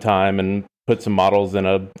dinner one time and puts some models in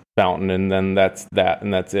a fountain, and then that's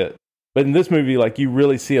it. But in this movie, like, you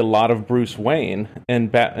really see a lot of Bruce Wayne,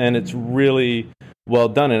 and it's really well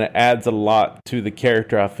done, and it adds a lot to the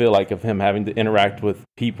character, I feel like, of him having to interact with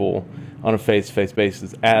people on a face-to-face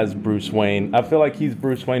basis as Bruce Wayne. I feel like he's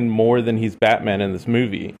Bruce Wayne more than he's Batman in this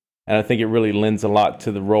movie, and I think it really lends a lot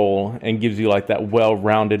to the role and gives you, like, that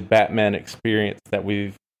well-rounded Batman experience that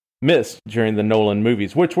we've missed during the Nolan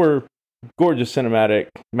movies, which were gorgeous cinematic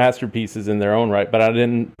masterpieces in their own right, but I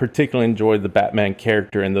didn't particularly enjoy the Batman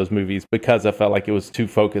character in those movies because I felt like it was too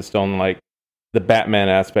focused on, like, the Batman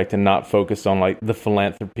aspect and not focused on, like, the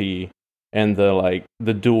philanthropy and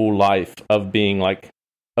the dual life of being, like,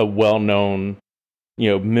 a well-known,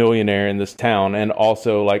 millionaire in this town, and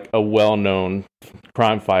also, like, a well-known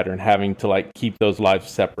crime fighter, and having to, like, keep those lives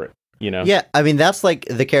separate. Yeah, I mean, that's like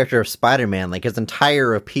the character of Spider-Man. Like, his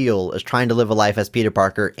entire appeal is trying to live a life as Peter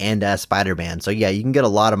Parker and as Spider-Man. So yeah, you can get a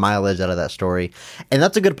lot of mileage out of that story. And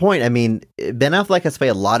that's a good point. I mean, Ben Affleck has played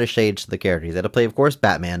a lot of shades to the character. He's had to play, of course,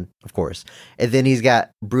 Batman, of course. And then he's got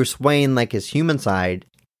Bruce Wayne, like, his human side,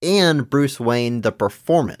 and Bruce Wayne, the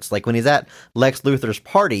performance. Like, when he's at Lex Luthor's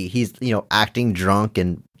party, he's, acting drunk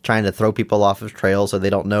and trying to throw people off his trail so they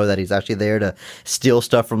don't know that he's actually there to steal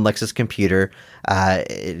stuff from Lex's computer.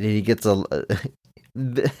 He gets Ben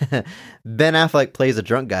Affleck plays a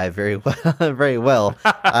drunk guy very well. Very well.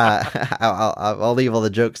 I'll leave all the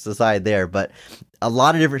jokes aside there, but a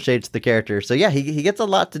lot of different shades to the character. So yeah, he gets a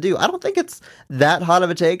lot to do. I don't think it's that hot of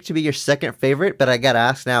a take to be your second favorite, but I gotta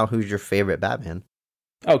ask now, who's your favorite Batman?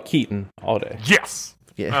 Oh, Keaton, all day. Yes!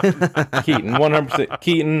 Yeah. Keaton, 100%.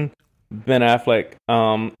 Keaton, Ben Affleck.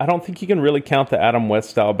 I don't think you can really count the Adam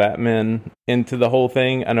West style Batman into the whole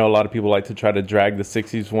thing. I know a lot of people like to try to drag the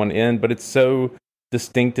 60s one in, but it's so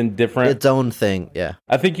distinct and different. Its own thing, yeah.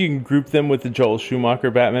 I think you can group them with the Joel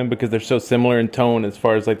Schumacher Batman because they're so similar in tone as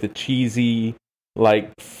far as, like, the cheesy,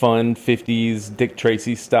 like, fun 50s Dick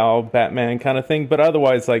Tracy style Batman kind of thing. But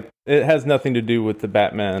otherwise, like, it has nothing to do with the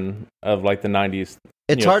Batman of, like, the 90s.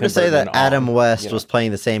 It's hard to say that Adam West was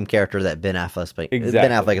playing the same character that Ben Affleck is playing. Exactly.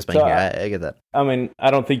 Ben Affleck is playing here. I get that. I mean,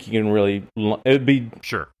 I don't think you can really. It would be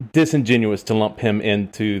disingenuous to lump him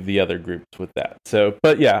into the other groups with that. So,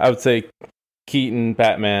 but yeah, I would say Keaton,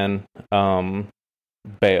 Batman,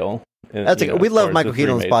 Bale. That's we love Michael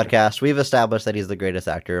Keaton on this podcast. We've established that he's the greatest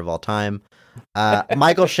actor of all time.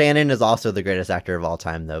 Michael Shannon is also the greatest actor of all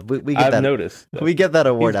time, though. We get I've noticed. We get that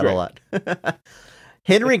award out a lot.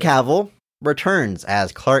 Henry Cavill returns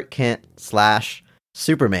as Clark Kent /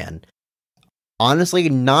 Superman. Honestly,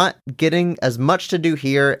 not getting as much to do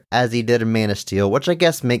here as he did in Man of Steel, which I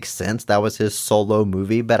guess makes sense. That was his solo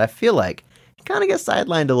movie, but I feel like he kind of gets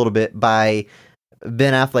sidelined a little bit by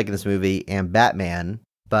Ben Affleck in this movie and Batman.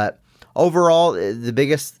 But overall, the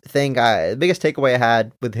biggest takeaway I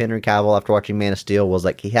had with Henry Cavill after watching Man of Steel was,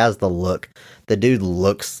 like, he has the look. The dude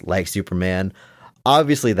looks like Superman.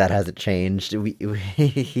 Obviously, that hasn't changed.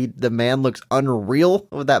 The man looks unreal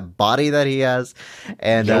with that body that he has,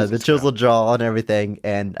 and the chiseled jaw and everything.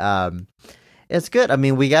 And it's good. I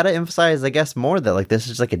mean, we got to emphasize, I guess, more that, like, this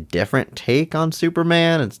is like a different take on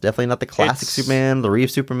Superman. It's definitely not the classic Superman, the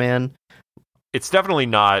Reeve Superman. It's definitely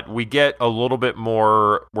not. We get a little bit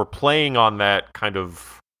more. We're playing on that kind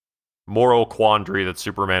of moral quandary that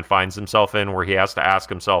Superman finds himself in, where he has to ask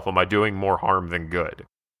himself, am I doing more harm than good?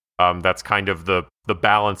 That's kind of the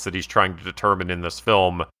balance that he's trying to determine in this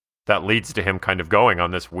film that leads to him kind of going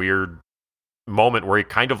on this weird moment where he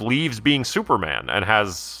kind of leaves being Superman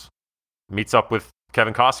and meets up with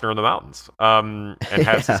Kevin Costner in the mountains, and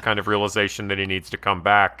has this kind of realization that he needs to come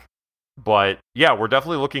back. But yeah, we're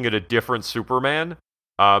definitely looking at a different Superman.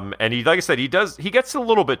 And he, like I said, he gets a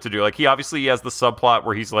little bit to do. Like, he obviously has the subplot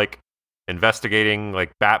where he's, like, investigating,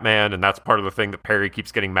 like, Batman, and that's part of the thing that Perry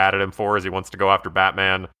keeps getting mad at him for, is he wants to go after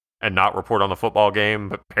Batman and not report on the football game,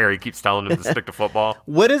 but Perry keeps telling him to stick to football.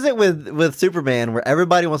 What is it with Superman where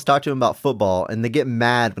everybody wants to talk to him about football and they get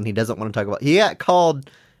mad when he doesn't want to talk about... He got called...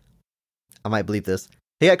 I might bleep this.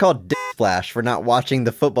 He got called Dick Flash for not watching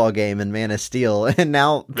the football game in Man of Steel, and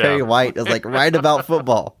now Perry White is, like, right about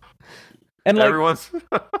football. And like, Everyone's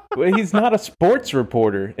well, he's not a sports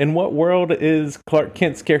reporter. In what world is Clark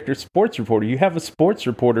Kent's character sports reporter? You have a sports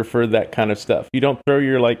reporter for that kind of stuff. You don't throw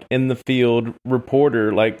your like in the field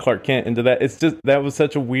reporter like Clark Kent into that. It's just that was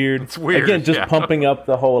such a weird. It's weird, Again, just yeah. pumping up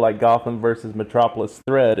the whole like Gotham versus Metropolis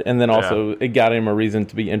thread, and then also it got him a reason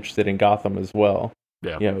to be interested in Gotham as well.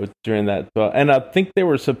 Yeah. You know, during that. And I think they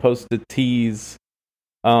were supposed to tease,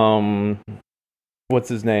 what's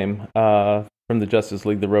his name? From the Justice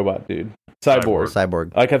League, the robot dude.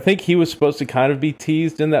 Cyborg. Like, I think he was supposed to kind of be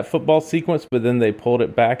teased in that football sequence, but then they pulled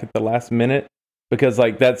it back at the last minute because,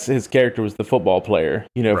 like, that's his character was the football player,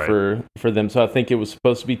 you know, Right. for them. So I think it was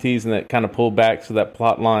supposed to be teased, and that kind of pulled back, so that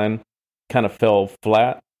plot line kind of fell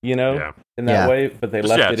flat, you know, Yeah. in that Yeah. way. But they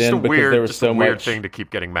left it just in a because weird, there was just so a weird much thing to keep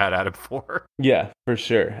getting mad at him for. Yeah, for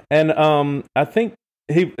sure. And I think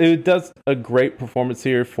it does a great performance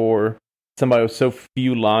here for somebody with so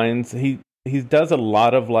few lines. He does a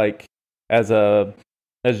lot of like as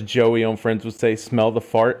Joey on Friends would say, smell the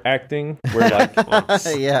fart acting, where like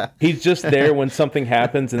Yeah. he's just there when something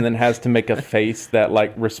happens and then has to make a face that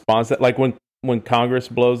like responds that like when Congress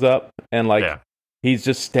blows up and like Yeah. he's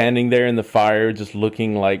just standing there in the fire just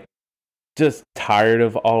looking like just tired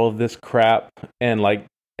of all of this crap and like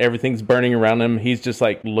everything's burning around him. He's just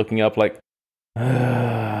like looking up like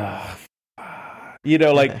you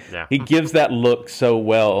know, like Yeah. he gives that look so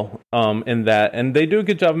well in that, and they do a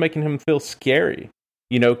good job of making him feel scary,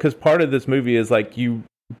 you know, because part of this movie is like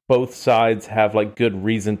both sides have like good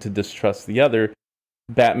reason to distrust the other.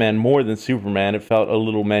 Batman more than Superman. It felt a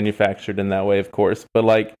little manufactured in that way, of course, but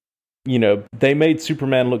like, you know, they made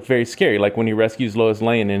Superman look very scary. Like when he rescues Lois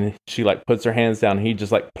Lane and she like puts her hands down, he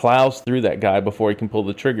just like plows through that guy before he can pull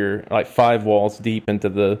the trigger, like 5 walls deep into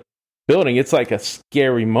the building. It's like a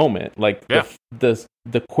scary moment. Like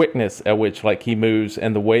the quickness at which like he moves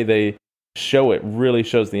and the way they show it really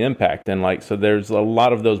shows the impact. And like, so there's a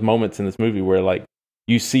lot of those moments in this movie where like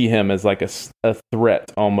you see him as like a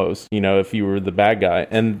threat almost, you know, if you were the bad guy.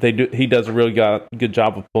 And he does a really good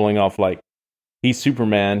job of pulling off like, he's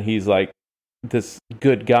Superman. He's like this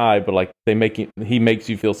good guy, but like he makes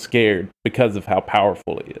you feel scared because of how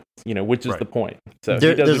powerful he is, you know, which is Right. the point. So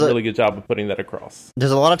There- he does there's a a- really good job of putting that across.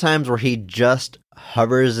 There's a lot of times where he just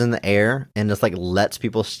hovers in the air and just like lets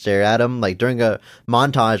people stare at him, like during a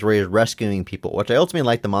montage where he's rescuing people, which I ultimately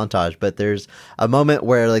like the montage, but there's a moment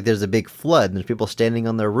where like there's a big flood and there's people standing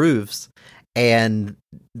on their roofs and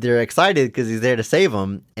they're excited because he's there to save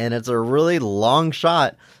them, and it's a really long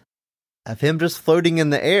shot of him just floating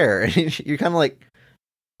in the air. And you're kind of like,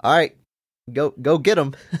 all right, go get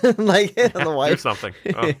him. Like the Do wife. something.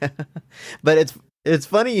 Oh. Yeah. But it's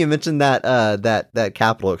funny you mentioned that that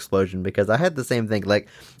Capitol explosion, because I had the same thing. Like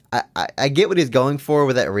I get what he's going for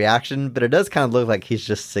with that reaction, but it does kind of look like he's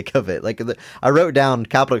just sick of it. Like I wrote down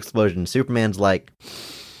Capitol explosion. Superman's like,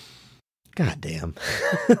 God damn.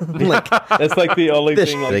 Like That's like the only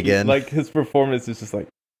This thing. shit Like, again. like his performance is just like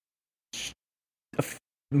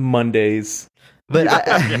Mondays. But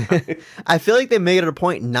I feel like they made it a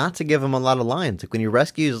point not to give him a lot of lines. Like when he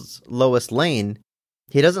rescues Lois Lane,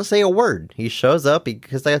 he doesn't say a word. He shows up, he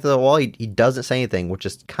gets after the wall, he doesn't say anything, which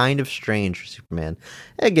is kind of strange for Superman.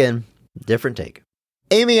 Again, different take.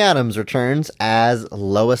 Amy Adams returns as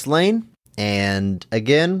Lois Lane, and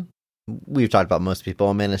again, we've talked about most people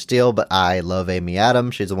on Man of Steel, but I love Amy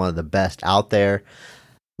Adams. She's one of the best out there.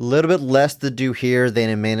 A little bit less to do here than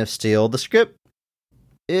in Man of Steel. The script,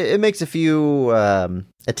 it makes a few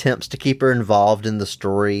attempts to keep her involved in the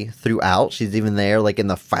story throughout. She's even there, like in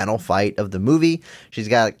the final fight of the movie. She's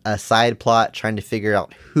got a side plot trying to figure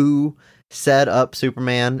out who set up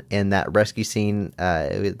Superman in that rescue scene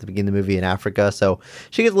at the beginning of the movie in Africa. So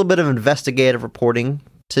she gets a little bit of investigative reporting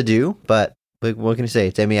to do, but what can you say?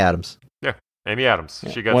 It's Amy Adams. Yeah, Amy Adams.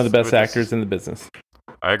 Yeah, She got one of the best actors in the business.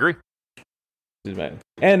 I agree. She's amazing.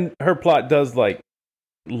 And her plot does like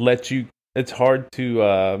let you. It's hard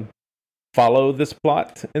to follow this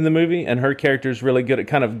plot in the movie, and her character is really good at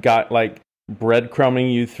kind of got like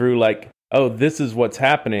breadcrumbing you through like, oh, this is what's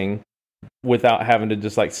happening, without having to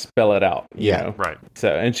just like spell it out. You know? Right.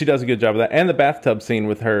 So, and she does a good job of that. And the bathtub scene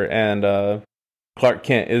with her and Clark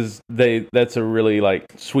Kent that's a really like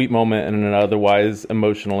sweet moment in an otherwise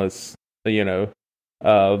emotionless, you know,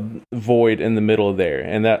 void in the middle there.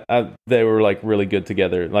 And that they were like really good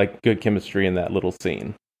together, like good chemistry in that little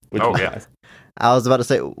scene, which was nice. I was about to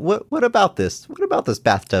say, what about this? What about this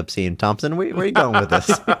bathtub scene, Thompson? Where are you going with this?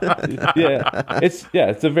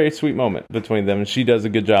 It's a very sweet moment between them, and she does a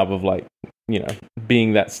good job of like, you know,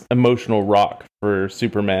 being that emotional rock for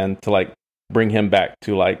Superman to like bring him back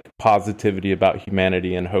to like positivity about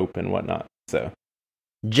humanity and hope and whatnot. So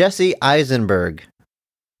Jesse Eisenberg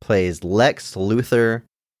plays Lex Luthor,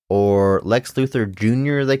 or Lex Luthor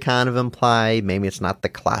Jr., they kind of imply. Maybe it's not the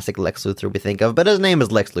classic Lex Luthor we think of, but his name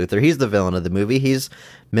is Lex Luthor. He's the villain of the movie. He's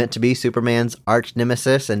meant to be Superman's arch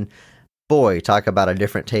nemesis, and boy, talk about a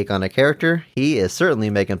different take on a character. He is certainly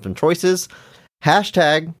making some choices.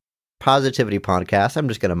 Hashtag Positivity Podcast. I'm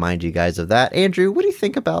just going to mind you guys of that. Andrew, what do you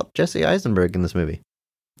think about Jesse Eisenberg in this movie?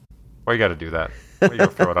 Why you got to do that? Why you got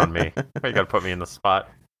to throw it on me? Why you got to put me in the spot?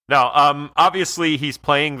 No, obviously he's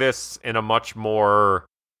playing this in a much more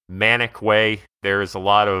manic way. There's a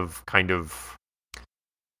lot of kind of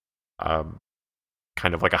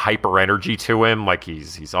like a hyper energy to him. Like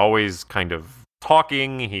he's always kind of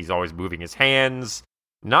talking. He's always moving his hands.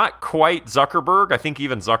 Not quite Zuckerberg. I think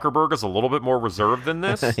even Zuckerberg is a little bit more reserved than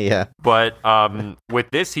this. Yeah. But with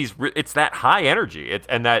this, it's that high energy,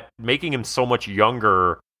 and that making him so much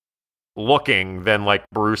younger looking than like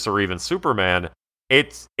Bruce or even Superman.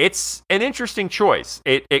 It's an interesting choice.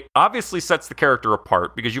 It obviously sets the character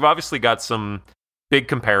apart because you've obviously got some big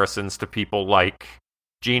comparisons to people like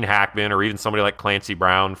Gene Hackman or even somebody like Clancy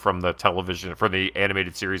Brown from the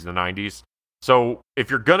animated series in the 90s. So if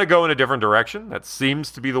you're going to go in a different direction, that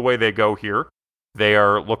seems to be the way they go here. They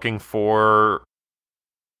are looking for,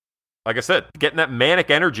 like I said, getting that manic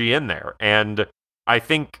energy in there. And I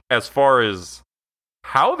think as far as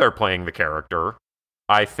how they're playing the character,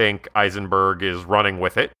 I think Eisenberg is running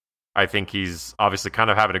with it. I think he's obviously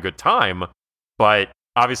kind of having a good time, but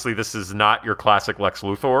obviously this is not your classic Lex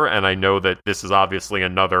Luthor, and I know that this is obviously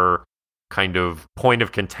another kind of point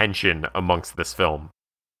of contention amongst this film.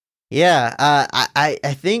 Yeah, I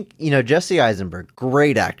think, Jesse Eisenberg,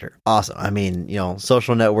 great actor. Awesome. I mean,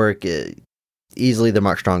 Social Network, easily the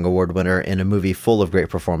Mark Strong Award winner in a movie full of great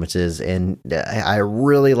performances, and I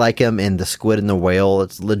really like him in The Squid and the Whale.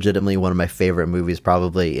 It's legitimately one of my favorite movies,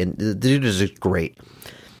 probably, and the dude is just great.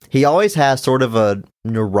 He always has sort of a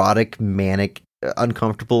neurotic, manic,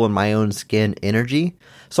 uncomfortable in my own skin energy,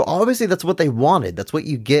 so obviously that's what they wanted. That's what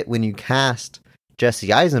you get when you cast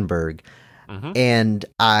Jesse Eisenberg, and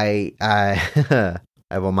I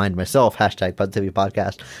will mind myself, hashtag Positivity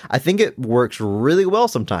Podcast. I think it works really well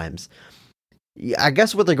sometimes. I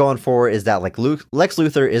guess what they're going for is that like Lex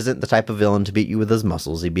Luthor isn't the type of villain to beat you with his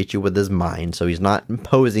muscles. He beats you with his mind, so he's not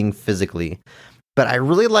imposing physically. But I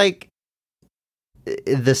really like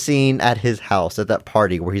the scene at his house at that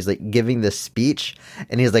party where he's like giving this speech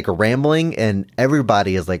and he's like rambling and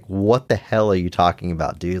everybody is like, what the hell are you talking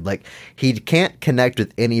about, dude? Like he can't connect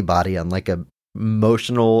with anybody on like a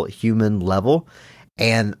emotional human level.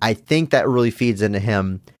 And I think that really feeds into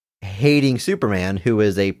him hating Superman, who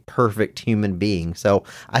is a perfect human being. So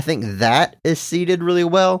I think that is seated really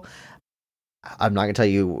well. I'm not going to tell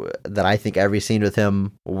you that I think every scene with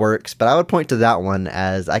him works, but I would point to that one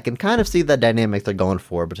as I can kind of see the dynamic they're going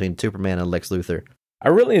for between Superman and Lex Luthor. I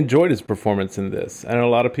really enjoyed his performance in this. I know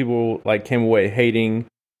a lot of people came away hating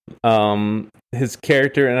his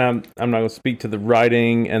character, and I'm not going to speak to the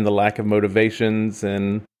writing and the lack of motivations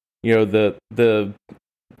and the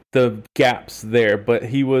gaps there, but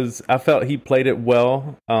I felt he played it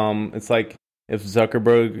well. It's like if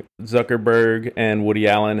Zuckerberg and Woody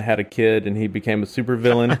Allen had a kid and he became a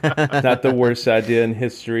supervillain. Not the worst idea in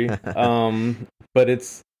history.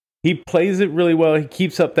 But he plays it really well. He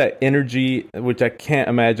keeps up that energy, which I can't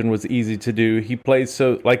imagine was easy to do. He plays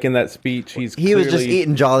so, like in that speech, he was just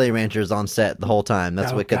eating Jolly Ranchers on set the whole time.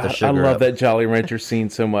 That's what got the sugar. I love up. that Jolly Rancher scene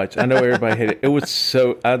so much. I know everybody hated it. It was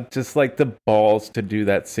so, I just like the balls to do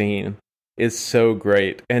that scene is so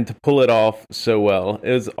great, and to pull it off so well,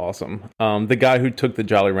 it was awesome. The guy who took the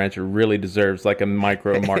Jolly Rancher really deserves like a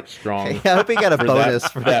micro Mark Strong. I hope he got a bonus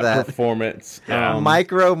for that performance.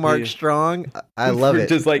 Micro Mark Strong, I love it.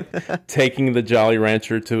 Just like taking the Jolly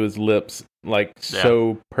Rancher to his lips,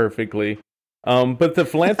 so perfectly. But the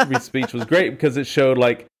philanthropy speech was great because it showed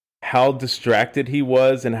like how distracted he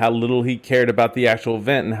was and how little he cared about the actual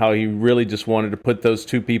event, and how he really just wanted to put those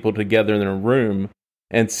two people together in a room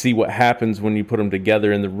and see what happens when you put them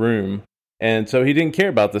together in the room. And so he didn't care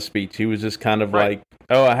about the speech. He was just kind of like,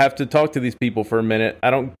 oh, I have to talk to these people for a minute. I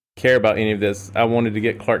don't care about any of this. I wanted to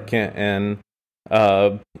get Clark Kent and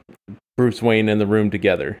Bruce Wayne in the room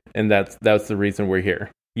together. And that's the reason we're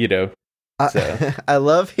here, So. I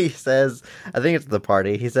love he says, I think it's the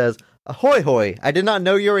party, he says, ahoy hoy, I did not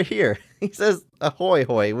know you were here. He says ahoy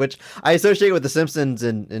hoy, which I associate with The Simpsons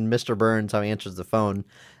and Mr. Burns, how he answers the phone.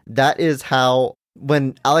 That is how,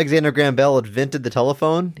 when Alexander Graham Bell invented the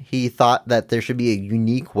telephone, he thought that there should be a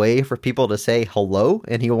unique way for people to say hello,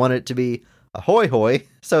 and he wanted it to be ahoy hoy.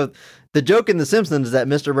 So The joke in The Simpsons is that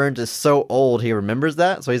Mr. Burns is so old he remembers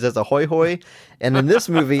that, so he says ahoy hoy. And in this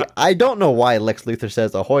movie, I don't know why Lex Luthor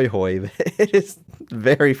says ahoy hoy, but it is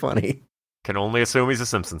very funny. Can only assume he's a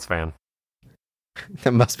Simpsons fan.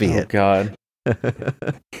 That must be Oh it. God.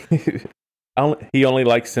 He only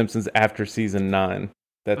likes Simpsons after season 9.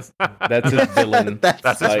 That's his villain.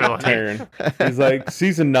 That's his like villain. turn. He's like,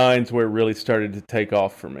 season 9's where it really started to take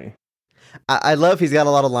off for me. I love he's got a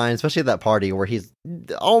lot of lines, especially at that party where he's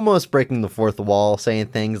almost breaking the fourth wall, saying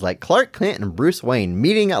things like Clark Kent and Bruce Wayne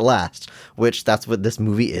meeting at last, which that's what this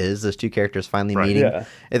movie is. Those two characters finally Right. meeting. Yeah.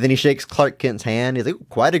 And then he shakes Clark Kent's hand. He's like,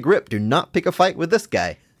 quite a grip. Do not pick a fight with this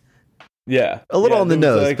guy. Yeah. A little Yeah, on the it was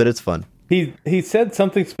nose, like- but it's fun. He said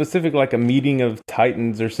something specific like a meeting of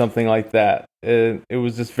titans or something like that. It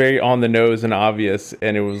was just very on the nose and obvious,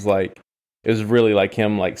 and it was really like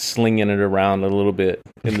him like slinging it around a little bit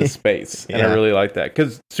in the space. And I Yeah. really like that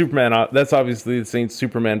because Superman, that's obviously the scene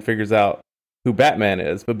Superman figures out who Batman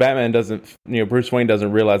is, but Batman doesn't, Bruce Wayne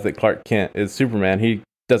doesn't realize that Clark Kent is Superman. He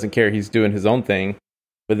doesn't care. He's doing his own thing.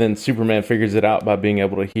 But then Superman figures it out by being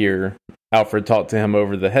able to hear Alfred talk to him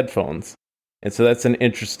over the headphones. And so that's an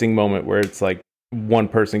interesting moment where it's like one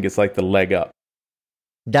person gets like the leg up.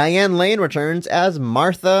 Diane Lane returns as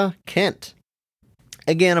Martha Kent.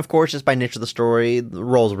 Again, of course, just by nature of the story, the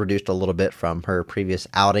role's reduced a little bit from her previous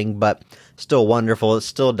outing, but still wonderful. It's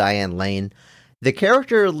still Diane Lane. The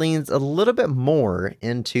character leans a little bit more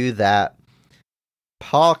into that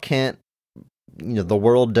Paul Kent, the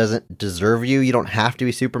world doesn't deserve you. You don't have to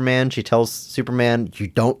be Superman. She tells Superman, you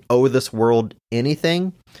don't owe this world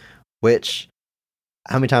anything, which,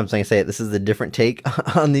 how many times can I say it? This is a different take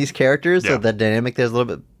on these characters, so Yeah. the dynamic there's a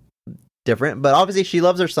little bit different. But obviously, she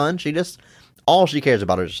loves her son. All she cares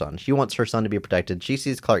about is her son. She wants her son to be protected. She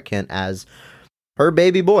sees Clark Kent as her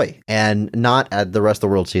baby boy, and not as the rest of the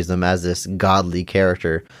world sees him as this godly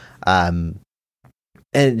character.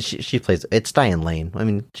 And she plays. It's Diane Lane. I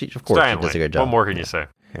mean, of course, Diane she does a Lane. good job. What more can you say?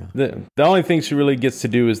 The only thing she really gets to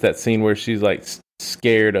do is that scene where she's like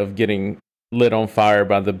scared of getting lit on fire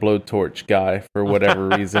by the blowtorch guy for whatever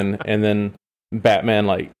reason, and then Batman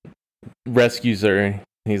like rescues her.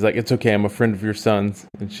 He's like, "It's okay, I'm a friend of your son's,"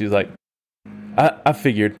 and she's like, "I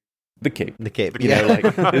figured the cape." The cape. Like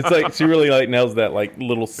it's like she really like nails that like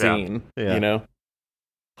little scene. Yeah.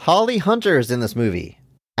 Holly Hunter is in this movie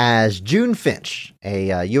as June Finch,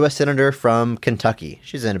 a U.S. Senator from Kentucky.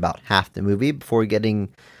 She's in about half the movie before getting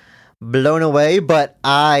blown away, but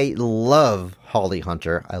I love Holly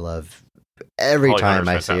Hunter. I love every Holly time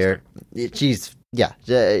I Hunter's see her. She's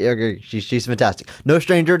fantastic. No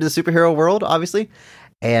stranger to the superhero world, obviously.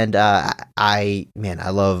 And I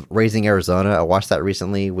love Raising Arizona. I watched that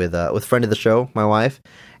recently with friend of the show, my wife,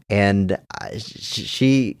 and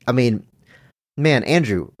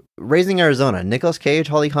Andrew, Raising Arizona, Nicolas Cage,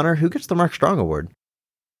 Holly Hunter, who gets the Mark Strong Award?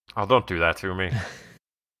 Oh, don't do that to me.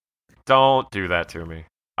 Don't do that to me.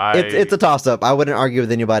 It's a toss-up. I wouldn't argue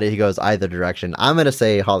with anybody who goes either direction. I'm going to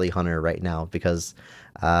say Holly Hunter right now because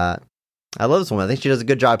I love this woman. I think she does a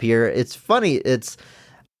good job here. It's funny. This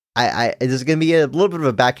is going to be a little bit of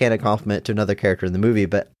a backhanded compliment to another character in the movie,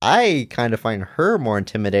 but I kind of find her more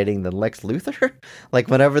intimidating than Lex Luthor. Like,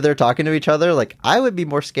 whenever they're talking to each other, like, I would be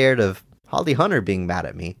more scared of Holly Hunter being mad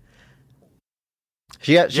at me.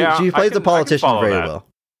 She plays the politician very well.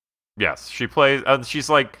 Yes, she plays. She's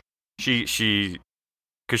like she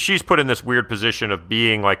because she's put in this weird position of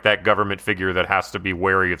being like that government figure that has to be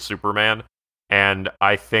wary of Superman, and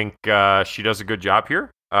I think she does a good job here.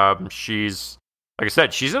 She's, like I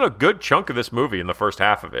said, she's in a good chunk of this movie in the first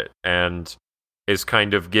half of it, and is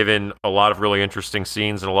kind of given a lot of really interesting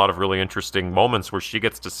scenes and a lot of really interesting moments where she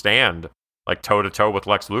gets to stand like toe to toe with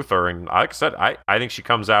Lex Luthor. And like I said, I think she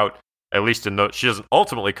comes out, at least in those, she doesn't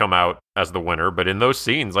ultimately come out as the winner, but in those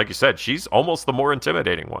scenes, like you said, she's almost the more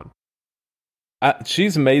intimidating one.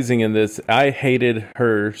 She's amazing in this. I hated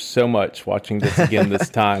her so much watching this again this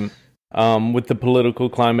time. With the political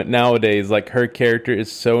climate nowadays, like her character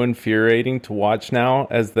is so infuriating to watch now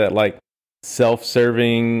as that like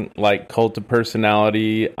self-serving, like cult of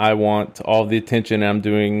personality. I want all the attention. I'm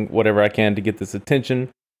doing whatever I can to get this attention.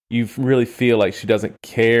 You really feel like she doesn't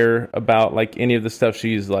care about like any of the stuff.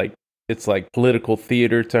 She's like, it's like political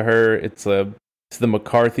theater to her. It's the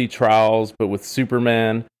McCarthy trials, but with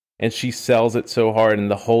Superman, and she sells it so hard.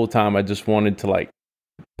 And the whole time I just wanted to like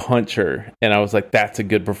punch her, and I was like, that's a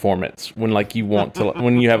good performance when like you want to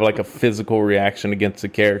when you have like a physical reaction against a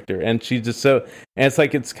character. And she's just so, and it's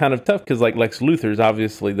like it's kind of tough because like Lex Luthor is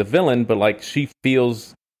obviously the villain, but like she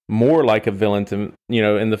feels more like a villain to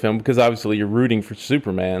in the film because obviously you're rooting for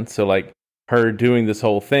Superman. So like her doing this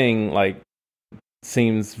whole thing like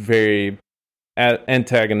seems very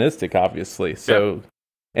antagonistic, obviously. So,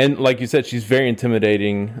 and like you said, she's very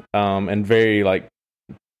intimidating, and very like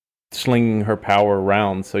slinging her power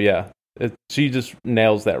around. So yeah, she just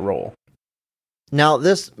nails that role. Now,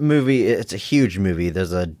 this movie, it's a huge movie.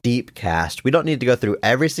 There's a deep cast. We don't need to go through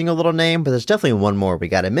every single little name, but there's definitely one more we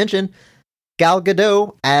got to mention. Gal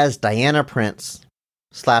Gadot as Diana Prince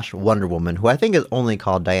 / Wonder Woman, who I think is only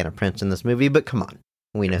called Diana Prince in this movie, but come on.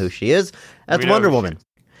 We know who she is. That's Wonder Woman.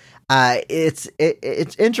 It's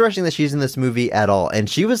interesting that she's in this movie at all, and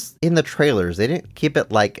she was in the trailers. They didn't keep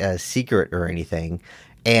it like a secret or anything.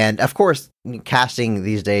 And of course, casting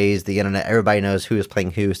these days, the internet, everybody knows who is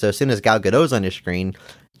playing who. So as soon as Gal Gadot's on your screen,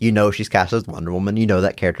 you know she's cast as Wonder Woman. You know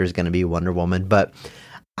that character is going to be Wonder Woman. But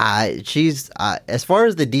she's as far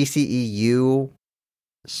as the DCEU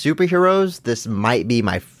superheroes, this might be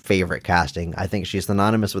my favorite casting. I think she's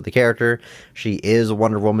synonymous with the character. She is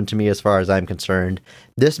Wonder Woman to me as far as I'm concerned.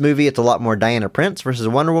 This movie, it's a lot more Diana Prince versus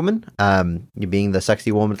Wonder Woman. You being the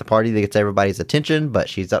sexy woman at the party that gets everybody's attention, but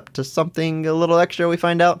she's up to something a little extra, we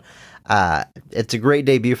find out. It's a great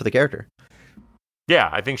debut for the character. Yeah,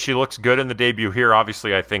 I think she looks good in the debut here.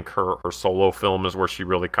 Obviously, I think her solo film is where she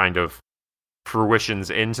really kind of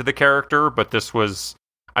fruitions into the character, but this was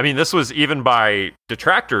even by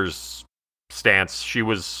detractors' stance, she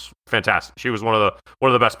was fantastic. She was one of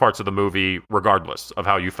the best parts of the movie, regardless of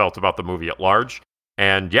how you felt about the movie at large.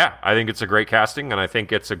 And yeah, I think it's a great casting, and I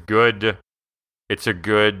think it's a good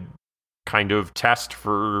kind of test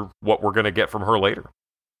for what we're going to get from her later.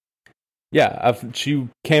 Yeah, she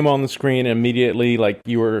came on the screen immediately, like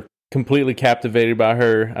you were completely captivated by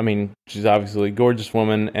her. I mean, she's obviously a gorgeous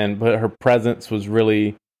woman, but her presence was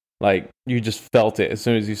really like you just felt it as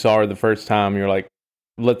soon as you saw her the first time. You're like,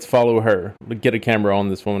 let's follow her. Get a camera on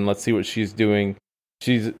this woman. Let's see what she's doing.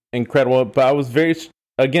 She's incredible. But I was very,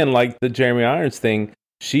 again, like the Jeremy Irons thing,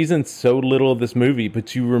 she's in so little of this movie,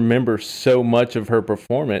 but you remember so much of her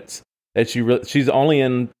performance that she's only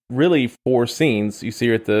in really 4 scenes. You see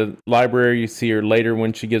her at the library. You see her later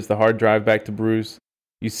when she gives the hard drive back to Bruce.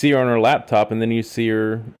 You see her on her laptop, and then you see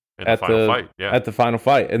her at the final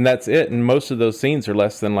fight, and that's it. And most of those scenes are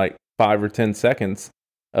less than like 5 or 10 seconds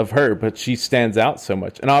of her, but she stands out so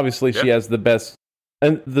much. And obviously, she has the best.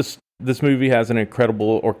 And this movie has an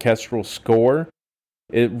incredible orchestral score.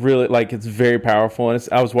 It really it's very powerful. And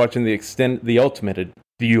I was watching the Ultimate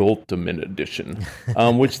Edition,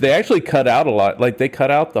 which they actually cut out a lot. Like they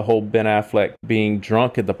cut out the whole Ben Affleck being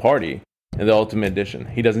drunk at the party. In the Ultimate Edition,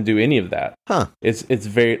 he doesn't do any of that. It's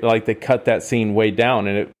very like they cut that scene way down,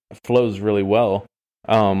 and it flows really well.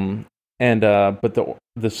 But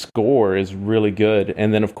the score is really good.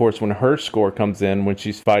 And then of course when her score comes in when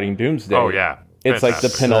she's fighting Doomsday, it's like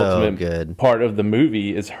the penultimate part of the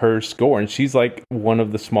movie is her score, and she's like one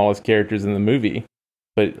of the smallest characters in the movie,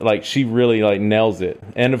 but like she really like nails it.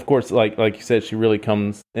 And of course, like you said, she really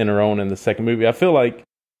comes in her own in the second movie. I feel like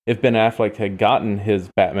if Ben Affleck had gotten his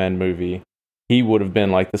Batman movie, he would have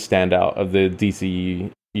been like the standout of the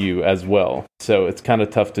DCU as well. So it's kind of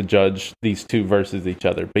tough to judge these two versus each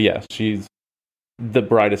other. But yeah, she's the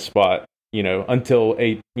brightest spot, until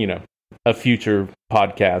a future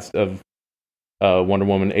podcast of Wonder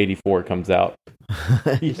Woman 84 comes out.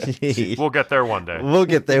 We'll get there one day. We'll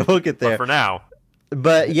get there. But for now.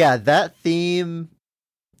 But yeah, that theme,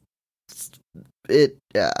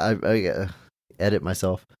 I edit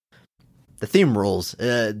myself. The theme rules.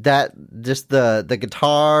 That just the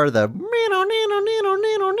guitar,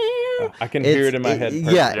 I can hear it in my head.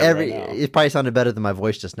 Yeah, it probably sounded better than my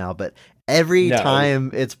voice just now, but every time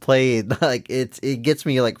it's played, like it gets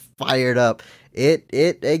me like fired up. It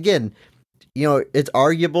again, it's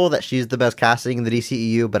arguable that she's the best casting in the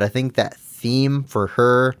DCEU, but I think that theme for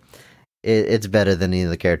her, it's better than any of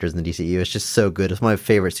the characters in the DCEU. It's just so good. It's one of my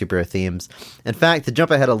favorite superhero themes. In fact, to jump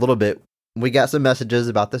ahead a little bit, we got some messages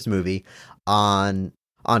about this movie on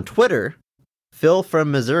Twitter. Phil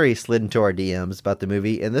from Missouri slid into our DMs about the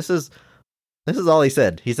movie, and this is all he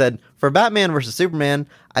said. He said, "For Batman vs. Superman,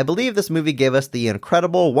 I believe this movie gave us the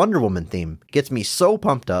incredible Wonder Woman theme. Gets me so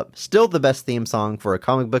pumped up. Still the best theme song for a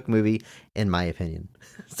comic book movie, in my opinion."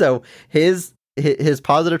 So his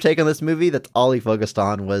positive take on this movie, that's all he focused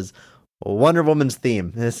on, was Wonder Woman's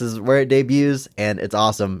theme. This is where it debuts, and it's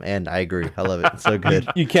awesome, and I agree. I love it. It's so good.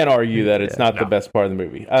 You can't argue that it's not the best part of the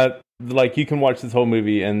movie. You can watch this whole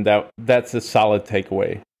movie, and that's a solid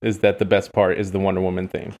takeaway, is that the best part is the Wonder Woman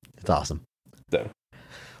theme. It's awesome. So,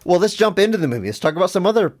 well, let's jump into the movie. Let's talk about some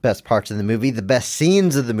other best parts of the movie, the best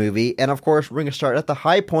scenes of the movie, and of course, we're going to start at the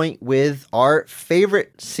high point with our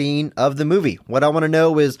favorite scene of the movie. What I want to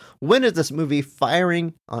know is, when is this movie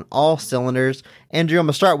firing on all cylinders? Andrew, I'm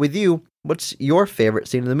going to start with you. What's your favorite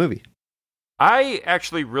scene of the movie? I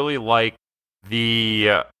actually really like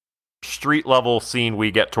the street level scene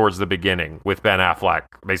we get towards the beginning with Ben Affleck.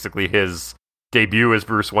 Basically, his debut as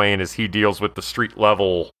Bruce Wayne as he deals with the street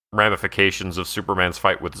level ramifications of Superman's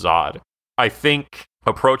fight with Zod. I think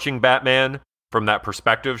approaching Batman from that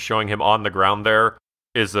perspective, showing him on the ground there,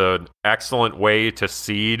 is an excellent way to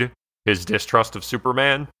seed his distrust of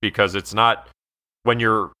Superman, because it's not, when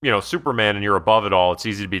you're, Superman and you're above it all, it's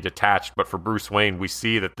easy to be detached. But for Bruce Wayne, we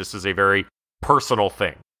see that this is a very personal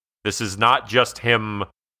thing. This is not just him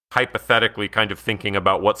hypothetically kind of thinking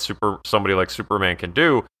about what somebody like Superman can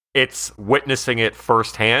do. It's witnessing it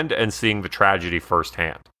firsthand and seeing the tragedy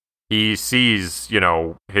firsthand. He sees,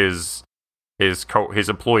 his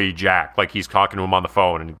employee Jack, like he's talking to him on the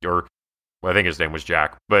phone, I think his name was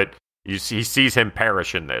Jack, but he sees him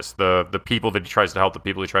perish in this. The people that he tries to help, the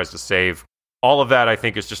people he tries to save, all of that, I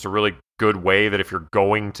think, is just a really good way that if you're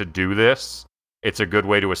going to do this, it's a good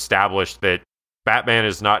way to establish that Batman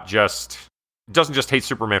is doesn't just hate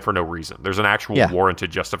Superman for no reason. There's an actual warranted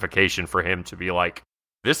justification for him to be like,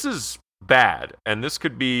 this is bad, and this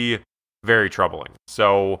could be very troubling.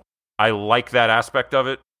 So I like that aspect of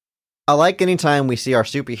it. I like anytime we see our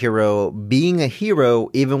superhero being a hero,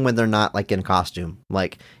 even when they're not like in costume.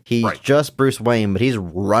 Like he's just Bruce Wayne, but he's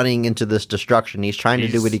running into this destruction. He's trying to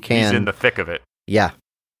do what he can. He's in the thick of it. Yeah.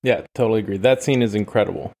 Yeah, totally agree. That scene is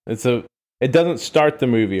incredible. It doesn't start the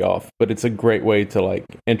movie off, but it's a great way to like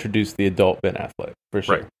introduce the adult Ben Affleck for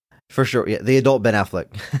sure. Right. For sure, yeah, the adult Ben Affleck.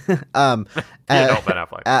 Adult Ben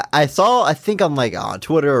Affleck. I think on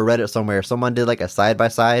Twitter or Reddit somewhere, someone did like a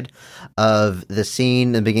side-by-side of the scene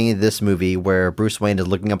in the beginning of this movie where Bruce Wayne is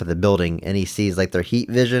looking up at the building and he sees like their heat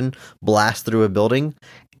vision blast through a building,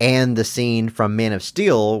 and the scene from Man of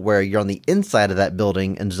Steel where you're on the inside of that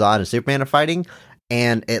building and Zod and Superman are fighting,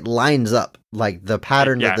 and it lines up like the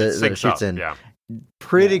pattern that it shoots in. Yeah.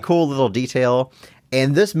 Pretty cool little detail.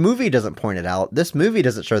 And this movie doesn't point it out. This movie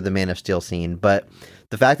doesn't show the Man of Steel scene, but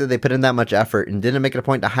the fact that they put in that much effort and didn't make it a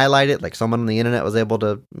point to highlight it, like someone on the internet was able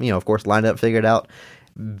to, of course, line it up, figure it out.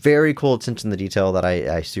 Very cool attention to detail that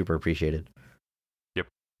I super appreciated. Yep.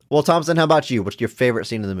 Well, Thompson, how about you? What's your favorite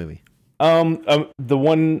scene in the movie? The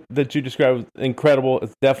one that you described was incredible.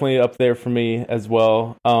 It's definitely up there for me as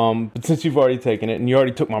well. But since you've already taken it, and you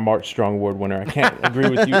already took my Mark Strong Award winner, I can't agree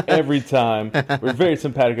with you every time. We're very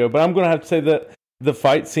simpatico, but I'm going to have to say that the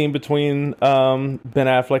fight scene between Ben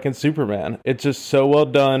Affleck and Superman, it's just so well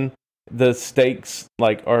done. The stakes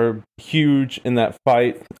are huge in that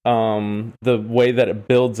fight. The way that it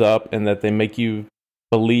builds up and that they make you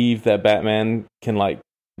believe that Batman can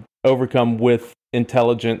overcome with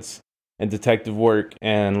intelligence and detective work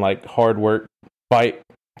and hard work, fight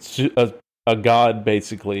a god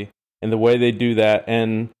basically. And the way they do that,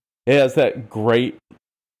 and it has that great,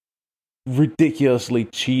 ridiculously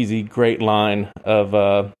cheesy great line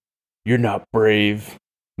of "You're not brave,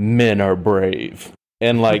 men are brave,"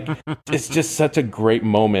 and it's just such a great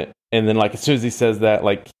moment. And then as soon as he says that,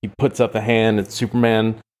 he puts up the hand and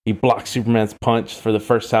Superman, he blocks Superman's punch for the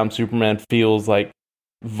first time. Superman feels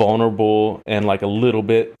vulnerable and a little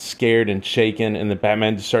bit scared and shaken, and then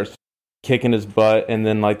Batman just starts kicking his butt. And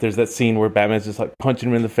then there's that scene where Batman's just punching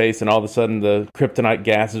him in the face, and all of a sudden the kryptonite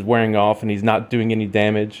gas is wearing off and he's not doing any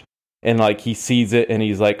damage. And he sees it and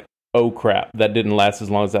he's like, oh crap, that didn't last as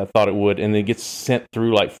long as I thought it would. And then gets sent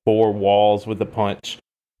through 4 walls with the punch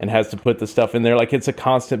and has to put the stuff in there. It's a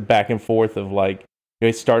constant back and forth of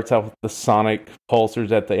he starts out with the sonic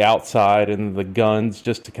pulsers at the outside and the guns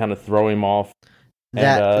just to kind of throw him off.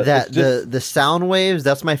 The sound waves,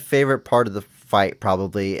 that's my favorite part of the fight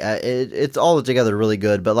probably. It's all together really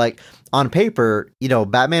good, but on paper,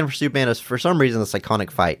 Batman vs Superman is for some reason this iconic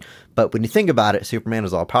fight, but when you think about it, Superman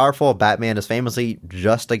is all powerful, Batman is famously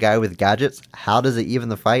just a guy with gadgets. How does it even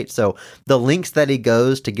the fight? So the lengths that he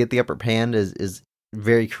goes to get the upper hand is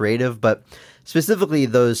very creative, but specifically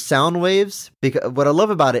those sound waves, because what I love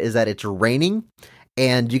about it is that it's raining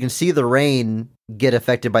and you can see the rain get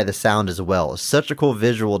affected by the sound as well. It's such a cool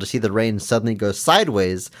visual to see the rain suddenly go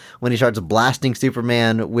sideways when he starts blasting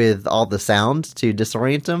Superman with all the sounds to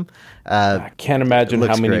disorient him. I can't imagine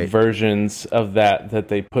how many versions of that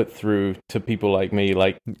they put through to people like me.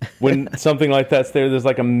 When something like that's there's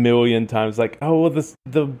a million times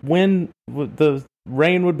the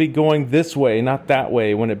rain would be going this way, not that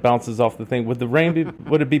way when it bounces off the thing. Would the rain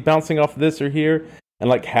would it be bouncing off this or here?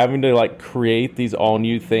 And having to create these all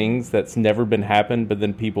new things that's never been happened, but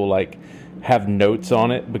then people have notes on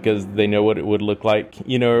it because they know what it would look like,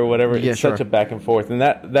 or whatever. Yeah, it's such a back and forth, and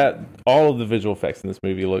that all of the visual effects in this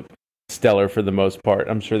movie look stellar for the most part.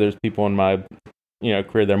 I'm sure there's people in my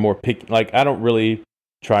career that are more picky. I don't really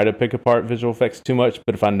try to pick apart visual effects too much,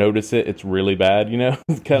 but if I notice it, it's really bad,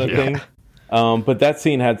 kind of thing. But that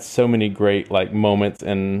scene had so many great like moments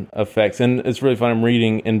and effects, and it's really fun. I'm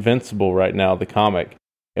reading Invincible right now, the comic,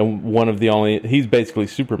 and he's basically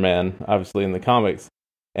Superman, obviously in the comics,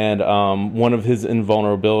 and one of his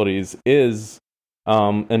invulnerabilities is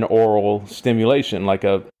an oral stimulation, like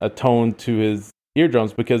a tone to his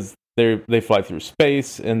eardrums, because they fly through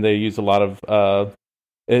space and they use a lot of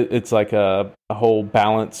it's like a whole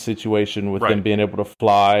balance situation with them being able to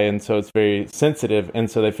fly, and so it's very sensitive, and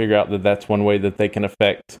so they figure out that that's one way that they can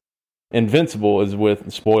affect Invincible is with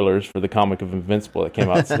spoilers for the comic of Invincible that came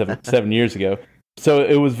out 7 years ago. So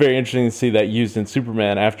it was very interesting to see that used in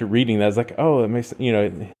Superman. After reading that, I was like, oh, it makes,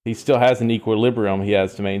 he still has an equilibrium he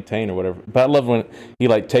has to maintain or whatever. But I love when he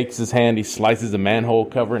like takes his hand, he slices a manhole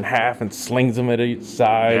cover in half and slings them at each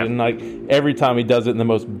side, and like every time he does it in the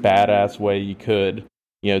most badass way you could,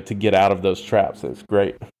 to get out of those traps. It's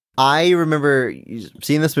great. I remember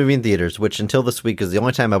seeing this movie in theaters, which until this week is the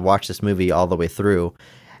only time I've watched this movie all the way through.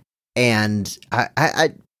 And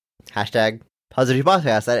I hashtag Positive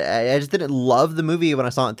Podcast. I just didn't love the movie when I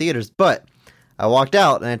saw it in theaters, but I walked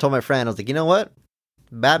out and I told my friend, I was like, you know what?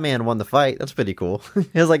 Batman won the fight. That's pretty cool.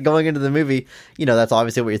 It was like going into the movie, that's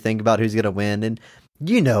obviously what you think about who's going to win. And,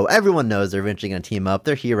 everyone knows they're eventually going to team up.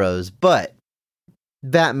 They're heroes, but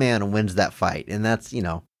Batman wins that fight. And that's,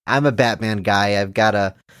 I'm a Batman guy. I've got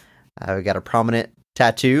a prominent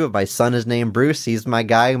tattoo of my son is named Bruce. He's my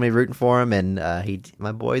guy. I'm gonna be rooting for him, and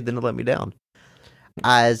my boy didn't let me down.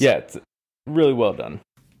 It's really well done.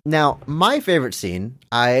 Now, my favorite scene,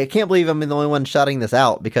 I can't believe I'm the only one shouting this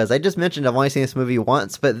out, because I just mentioned I've only seen this movie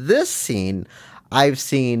once, but this scene I've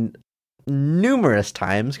seen numerous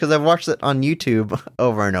times because I've watched it on YouTube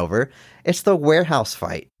over and over. It's the warehouse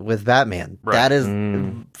fight with Batman. Right. That is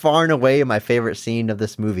far and away my favorite scene of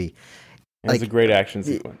this movie. It's a great action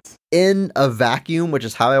sequence. In a vacuum, which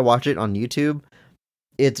is how I watch it on YouTube,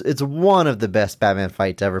 it's one of the best Batman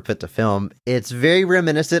fights ever put to film. It's very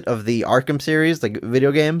reminiscent of the Arkham series, like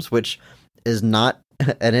video games, which is not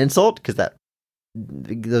an insult, because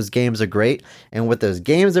those games are great. And what those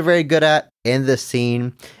games are very good at in this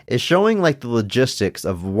scene is showing like the logistics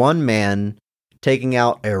of one man taking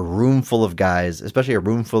out a room full of guys, especially a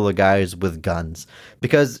room full of guys with guns.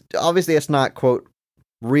 Because obviously it's not, quote,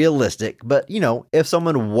 realistic, but if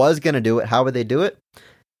someone was going to do it, how would they do it?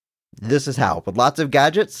 This is how, with lots of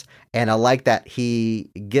gadgets. And I like that he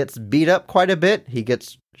gets beat up quite a bit. He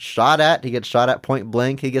gets shot at point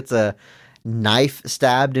blank. He gets a knife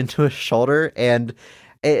stabbed into his shoulder. And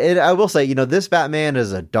I will say, this Batman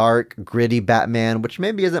is a dark, gritty Batman, which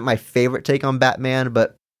maybe isn't my favorite take on Batman,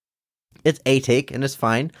 but it's a take and it's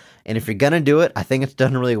fine. And if you're going to do it, I think it's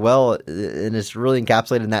done really well. And it's really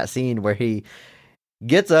encapsulated in that scene where he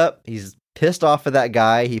gets up, he's pissed off at that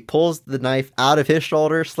guy, he pulls the knife out of his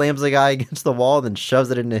shoulder, slams the guy against the wall, then shoves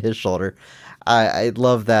it into his shoulder. I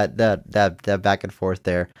love that back and forth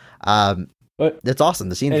there. But it's awesome.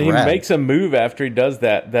 The scene's rad. And he makes a move after he does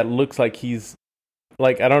that looks like he's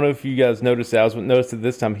like, I don't know if you guys noticed it, I noticed it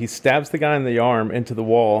this time. He stabs the guy in the arm into the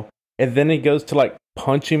wall, and then he goes to like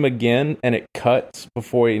punch him again, and it cuts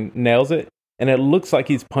before he nails it, and it looks like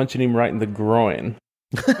he's punching him right in the groin.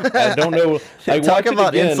 I don't know. Like, talk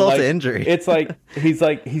about insult to injury. It's like he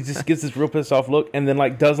just gets this real pissed off look, and then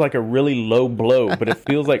like does like a really low blow, but it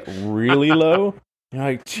feels like really low. You're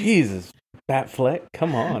like, Jesus, Batfleck,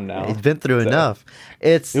 come on now. He's been through enough.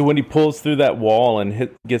 It's when he pulls through that wall and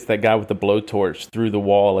gets that guy with the blowtorch through the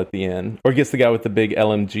wall at the end, or gets the guy with the big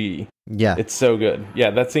LMG. Yeah, it's so good. Yeah,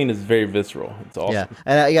 that scene is very visceral. It's awesome. Yeah,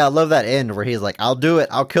 and I love that end where he's like, "I'll do it.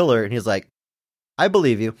 I'll kill her," and he's like, I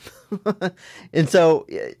believe you. And so,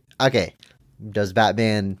 okay, does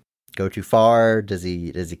Batman go too far? Does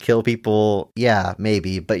he kill people? Yeah,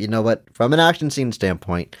 maybe. But you know what? From an action scene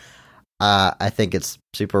standpoint, I think it's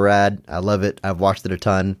super rad. I love it. I've watched it a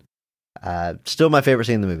ton. Still my favorite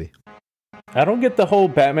scene in the movie. I don't get the whole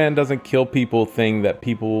Batman doesn't kill people thing that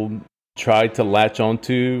people tried to latch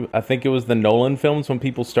onto. I think it was the Nolan films when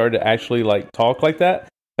people started to actually like talk like that.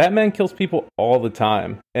 Batman kills people all the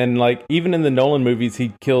time. And like even in the Nolan movies,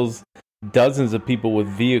 he kills dozens of people with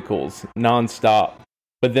vehicles nonstop.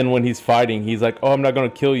 But then when he's fighting, he's like, "Oh, I'm not going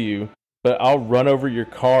to kill you, but I'll run over your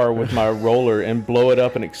car with my roller and blow it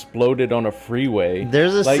up and explode it on a freeway."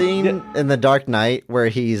 There's a scene in The Dark Knight where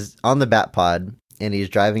he's on the Batpod and he's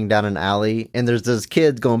driving down an alley, and there's those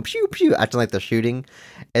kids going pew pew, acting like they're shooting,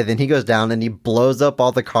 and then he goes down and he blows up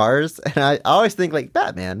all the cars. And I always think, like,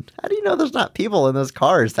 Batman, how do you know there's not people in those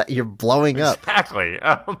cars that you're blowing up? Exactly.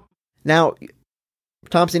 Now,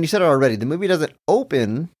 Thompson, you said it already. The movie doesn't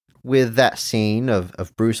open with that scene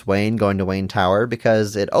of Bruce Wayne going to Wayne Tower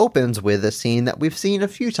because it opens with a scene that we've seen a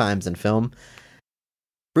few times in film.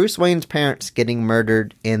 Bruce Wayne's parents getting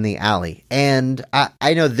murdered in the alley. And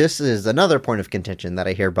I know this is another point of contention that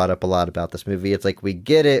I hear brought up a lot about this movie. It's like, we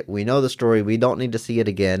get it, we know the story, we don't need to see it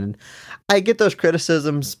again. I get those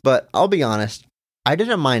criticisms, but I'll be honest, I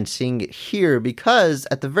didn't mind seeing it here because,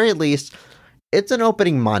 at the very least, it's an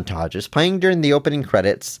opening montage. It's playing during the opening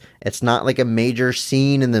credits. It's not like a major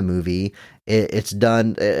scene in the movie. It's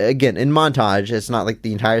done, again, in montage. It's not like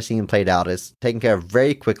the entire scene played out. It's taken care of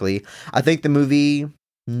very quickly. I think the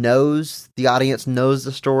audience knows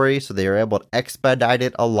the story, so they were able to expedite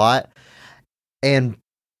it a lot. And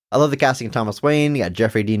I love the casting of Thomas Wayne. You got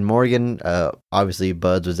Jeffrey Dean Morgan, obviously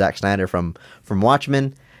buds with Zack Snyder from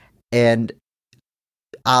Watchmen. And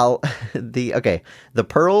the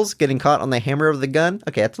pearls getting caught on the hammer of the gun.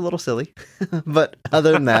 Okay, that's a little silly. But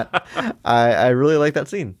other than that, I really like that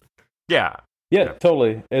scene. Yeah. Yeah,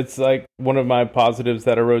 totally. It's like one of my positives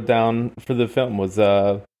that I wrote down for the film was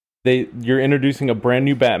you're introducing a brand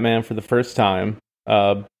new Batman for the first time.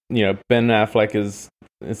 Ben Affleck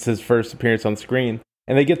it's his first appearance on screen,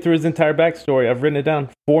 and they get through his entire backstory. I've written it down,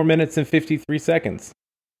 4 minutes and 53 seconds,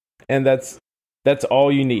 and that's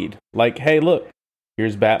all you need. Like, hey, look,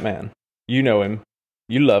 here's Batman. You know him,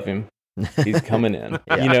 you love him. He's coming in.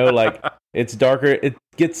 Yeah. Like, it's darker. It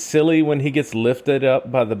gets silly when he gets lifted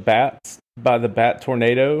up by the bat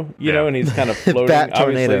tornado. And he's kind of floating. Bat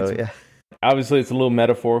tornado. Yeah. Obviously, it's a little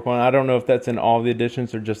metaphorical. I don't know if that's in all the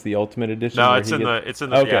editions or just the Ultimate Edition. No, it's in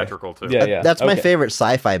the theatrical too. Yeah. That's my favorite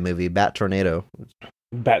sci-fi movie, Bat Tornado.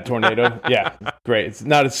 Bat Tornado. Yeah, great. It's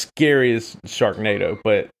not as scary as Sharknado,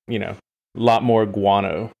 but a lot more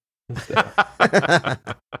guano.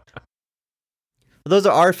 Those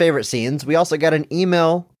are our favorite scenes. We also got an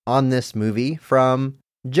email on this movie from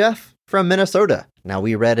Jeff from Minnesota. Now,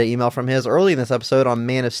 we read an email from his early in this episode on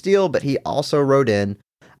Man of Steel, but he also wrote in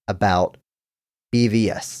about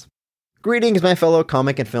BVS. Greetings, my fellow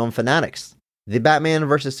comic and film fanatics. The Batman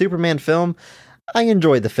vs. Superman film, I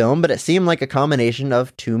enjoyed the film, but it seemed like a combination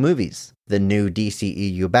of two movies. The new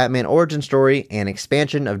DCEU Batman origin story, an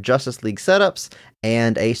expansion of Justice League setups,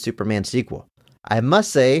 and a Superman sequel. I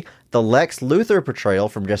must say, the Lex Luthor portrayal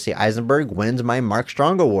from Jesse Eisenberg wins my Mark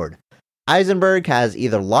Strong Award. Eisenberg has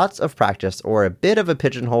either lots of practice or a bit of a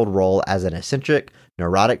pigeonholed role as an eccentric,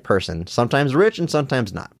 neurotic person, sometimes rich and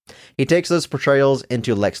sometimes not. He takes those portrayals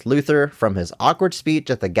into Lex Luthor, from his awkward speech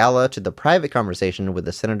at the gala to the private conversation with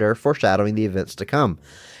the senator foreshadowing the events to come.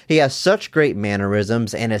 He has such great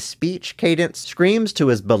mannerisms, and his speech cadence screams to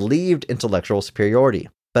his believed intellectual superiority.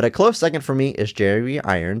 But a close second for me is Jeremy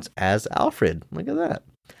Irons as Alfred. Look at that.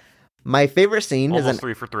 My favorite scene Almost is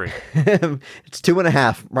 3 for 3. It's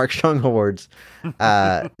 2.5 Mark Strong Awards.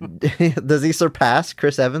 Does he surpass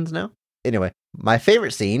Chris Evans now? Anyway, my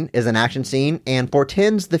favorite scene is an action scene and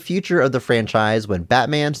portends the future of the franchise when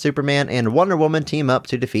Batman, Superman, and Wonder Woman team up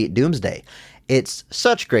to defeat Doomsday. It's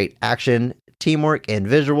such great action, teamwork, and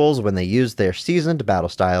visuals when they use their seasoned battle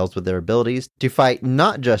styles with their abilities to fight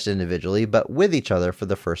not just individually, but with each other for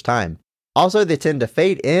the first time. Also, they tend to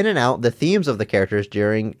fade in and out the themes of the characters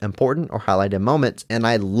during important or highlighted moments, and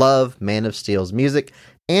I love Man of Steel's music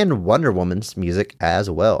and Wonder Woman's music as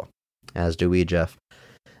well. As do we, Jeff.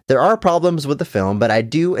 There are problems with the film, but I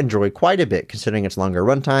do enjoy quite a bit considering its longer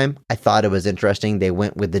runtime. I thought it was interesting they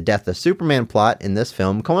went with the death of Superman plot in this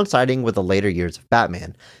film coinciding with the later years of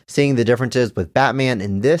Batman. Seeing the differences with Batman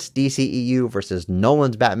in this DCEU versus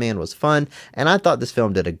Nolan's Batman was fun, and I thought this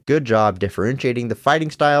film did a good job differentiating the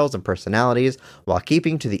fighting styles and personalities while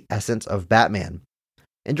keeping to the essence of Batman.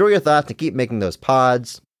 Enjoy your thoughts and keep making those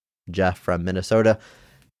pods. Jeff from Minnesota.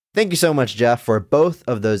 Thank you so much, Jeff, for both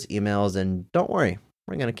of those emails, and don't worry,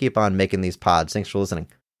 we're going to keep on making these pods. Thanks for listening.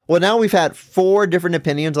 Well, now we've had 4 different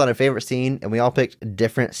opinions on a favorite scene, and we all picked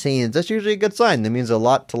different scenes. That's usually a good sign. That means a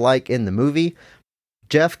lot to like in the movie.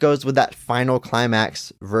 Jeff goes with that final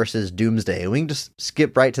climax versus Doomsday. We can just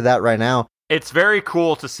skip right to that right now. It's very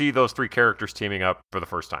cool to see those 3 characters teaming up for the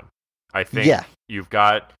first time. I think you've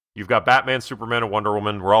got Batman, Superman, and Wonder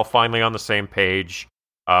Woman. We're all finally on the same page.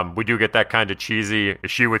 We do get that kind of cheesy,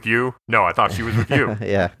 is she with you? No, I thought she was with you.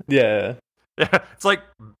 Yeah. It's like,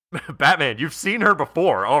 Batman, you've seen her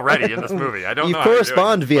before already in this movie. I don't know. You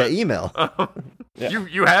correspond via email.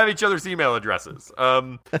 You have each other's email addresses.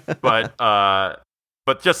 But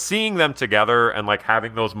just seeing them together and like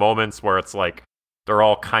having those moments where it's like they're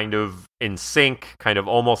all kind of in sync, kind of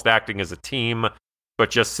almost acting as a team,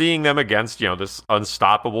 but just seeing them against, this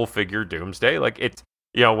unstoppable figure Doomsday, like it's,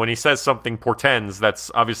 when he says something portends,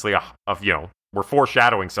 that's obviously we're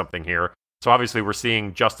foreshadowing something here. So obviously we're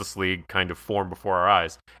seeing Justice League kind of form before our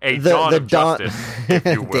eyes. A The- dawn the of dawn- justice, if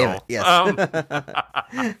you will. Damn it,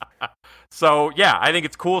 yes. So yeah, I think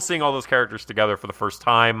it's cool seeing all those characters together for the first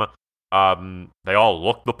time. They all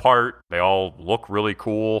look the part. They all look really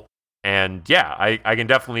cool. And yeah, I can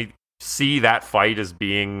definitely see that fight as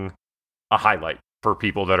being a highlight for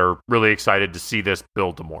people that are really excited to see this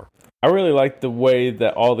build to more. I really like the way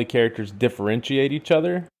that all the characters differentiate each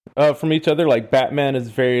other from each other. Like Batman is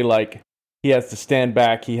very like, he has to stand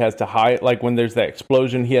back, he has to hide. Like when there's that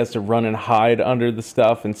explosion, he has to run and hide under the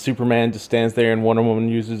stuff. And Superman just stands there, and Wonder Woman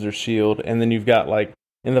uses her shield. And then you've got like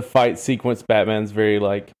in the fight sequence, Batman's very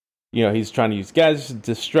like, you know, he's trying to use gadgets to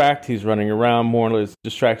distract. He's running around, more or less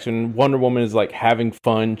distraction. Wonder Woman is like having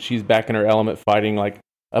fun. She's back in her element, fighting like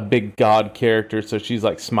a big god character. So she's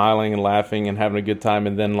like smiling and laughing and having a good time.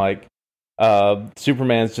 And then like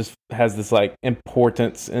Superman's just has this like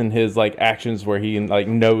importance in his like actions where he like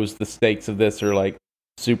knows the stakes of this are like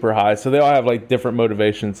super high. So they all have like different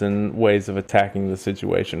motivations and ways of attacking the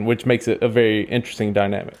situation, which makes it a very interesting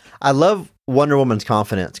dynamic. I love Wonder Woman's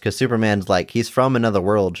confidence because Superman's like, he's from another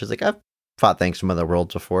world. She's like, I've fought things from other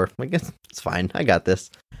worlds before. I guess it's fine. I got this.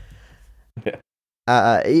 Yeah.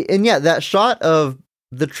 And yeah, that shot of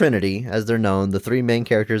the Trinity, as they're known, the three main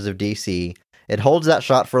characters of DC, it holds that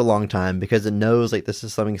shot for a long time because it knows like this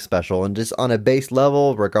is something special. And just on a base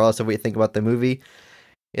level, regardless of what you think about the movie,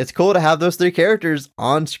 it's cool to have those three characters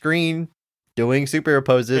on screen doing superhero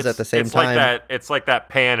poses at the same time. It's like that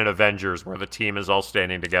pan in Avengers where the team is all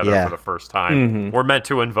standing together Yeah. for the first time. Mm-hmm. We're meant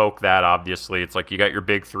to invoke that, obviously. It's like you got your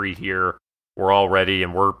big three here. We're all ready,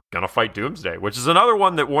 and we're going to fight Doomsday, which is another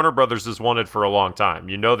one that Warner Brothers has wanted for a long time.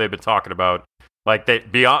 You know, they've been talking about, like,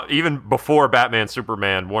 even before Batman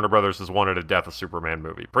Superman, Warner Brothers has wanted a Death of Superman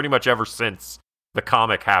movie. Pretty much ever since the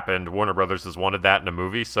comic happened, Warner Brothers has wanted that in a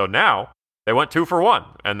movie. So now they went 2 for 1,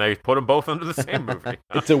 and they put them both into the same movie.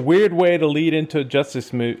 It's a weird way to lead into a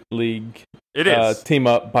Justice League It is. team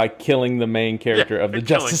up by killing the main character of the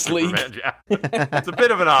killing Justice League. Superman, yeah. It's a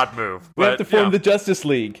bit of an odd move. We have but, to form you know, the Justice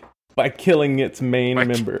League by killing its main by-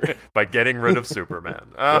 member. by getting rid of Superman.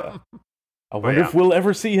 I wonder yeah. if we'll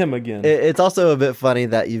ever see him again. It's also a bit funny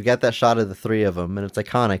that you've got that shot of the three of them, and it's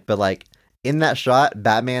iconic. But like in that shot,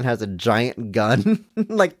 Batman has a giant gun,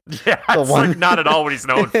 like Yeah, the it's one- like not at all what he's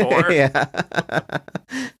known for. yeah.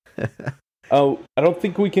 Oh, I don't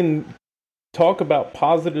think we can talk about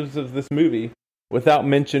positives of this movie without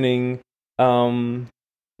mentioning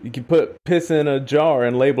you can put piss in a jar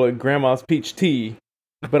and label it Grandma's peach tea,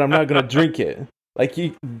 but I'm not going to drink it. Like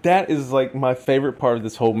that is like my favorite part of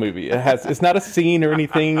this whole movie. It's not a scene or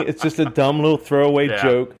anything. It's just a dumb little throwaway Yeah.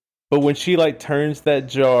 joke. But when she like turns that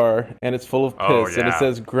jar and it's full of piss Oh, and yeah. it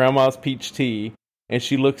says Grandma's peach tea, and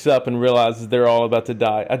she looks up and realizes they're all about to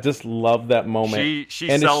die. I just love that moment. She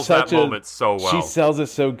And it's sells that such a- moment so well. She sells it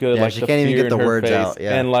so good. Yeah, like she the can't even fear get the in her words face. out,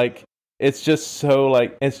 yeah. And like it's just so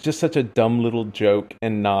like it's just such a dumb little joke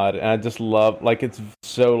and nod. And I just love like it's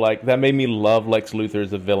so like that made me love Lex Luthor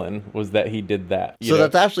as a villain was that he did that. you So know?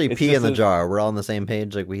 that's actually It's pee in just the a- jar. We're all on the same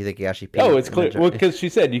page. Like we think he actually peed. Oh, it's in clear. the jar. Well, because she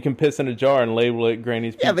said you can piss in a jar and label it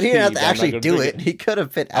Granny's peach yeah, but he didn't have tea, to I'm not actually gonna do drink it. He could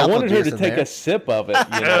have fit I apple wanted her juice to in take there. a sip of it.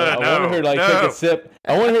 You know? I wanted her to like No. take a sip.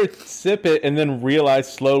 I wanted her to sip it and then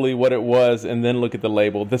realize slowly what it was and then look at the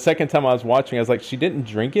label. The second time I was watching, I was like, she didn't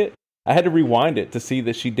drink it. I had to rewind it to see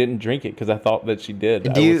that she didn't drink it because I thought that she did.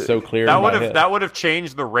 I was so clear in my head. That would have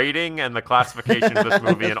changed the rating and the classification of this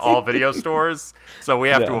movie in all video stores. So we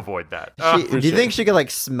have to Yeah. avoid that. Do you think she could like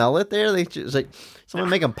smell it there? Like, just, like someone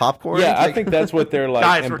making popcorn? Yeah, I Like- think that's what they're like.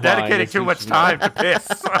 Guys, we're implying dedicating is too she much smelled time to piss.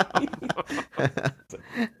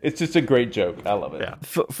 It's just a great joke. I love it. Yeah.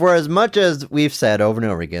 For as much as we've said over and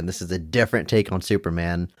over again, this is a different take on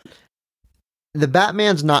Superman. The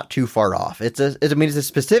Batman's not too far off. It's a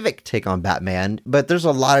specific take on Batman, but there's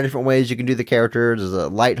a lot of different ways you can do the character. There's a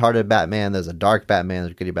lighthearted Batman, there's a dark Batman,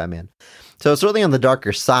 there's a gritty Batman. So it's certainly on the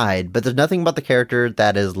darker side, but there's nothing about the character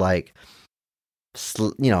that is like,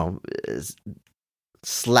 is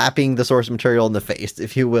slapping the source material in the face,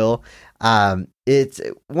 if you will. It's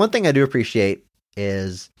one thing I do appreciate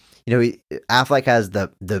is, Affleck has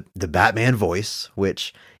the Batman voice,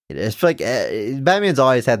 which it's like Batman's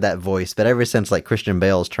always had that voice, but ever since like Christian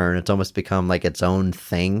Bale's turn, it's almost become like its own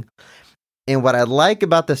thing. And what I like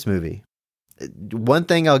about this movie, one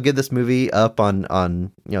thing I'll give this movie up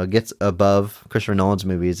on gets above Christopher Nolan's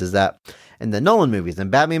movies is that in the Nolan movies, in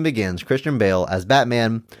Batman Begins, Christian Bale as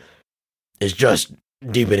Batman is just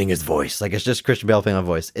deepening his voice. Like it's just Christian Bale playing a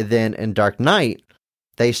voice. And then in Dark Knight,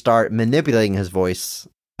 they start manipulating his voice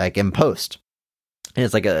like in post. And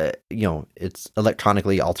it's like it's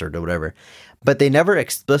electronically altered or whatever. But they never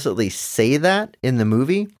explicitly say that in the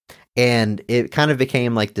movie. And it kind of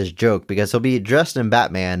became like this joke because he'll be dressed in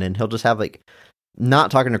Batman and he'll just have like,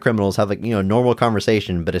 not talking to criminals, have like, normal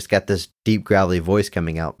conversation, but it's got this deep gravelly voice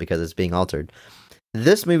coming out because it's being altered.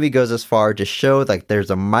 This movie goes as far to show like there's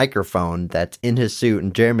a microphone that's in his suit,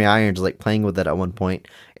 and Jeremy Irons is like playing with it at one point,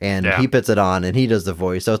 and he puts it on and he does the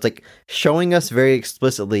voice. So it's like showing us very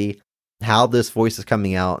explicitly how this voice is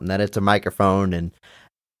coming out and that it's a microphone, and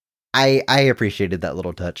I appreciated that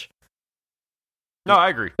little touch. No, I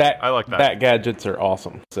agree. I like that. Bat gadgets are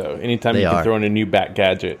awesome. So anytime you can throw in a new Bat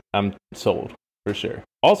gadget, I'm sold for sure.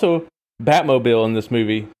 Also, Batmobile in this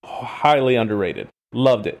movie, highly underrated.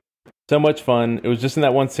 Loved it. So much fun. It was just in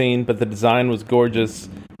that one scene, but the design was gorgeous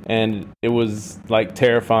and it was like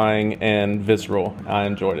terrifying and visceral. I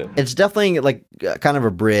enjoyed it. It's definitely like kind of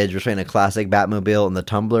a bridge between a classic Batmobile and the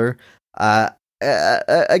Tumbler.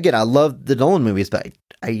 Again, I love the Nolan movies, but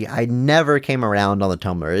I never came around on the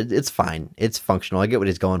Tumbler. It's fine. It's functional. I get what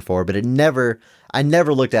he's going for, but I never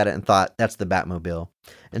looked at it and thought that's the Batmobile.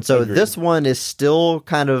 And so this one is still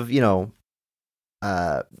kind of, kind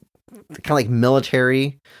of like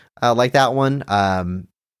military, like that one.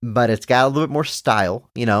 But it's got a little bit more style,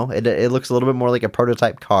 it looks a little bit more like a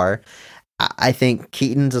prototype car. I think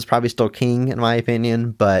Keaton's is probably still king in my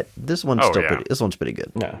opinion, but this one's pretty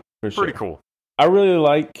good. Yeah, for sure. Pretty cool. I really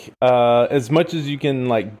like, as much as you can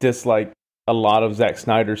like dislike a lot of Zack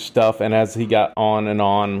Snyder's stuff, and as he got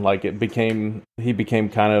on, like he became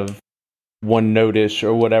kind of one notish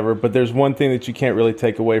or whatever. But there's one thing that you can't really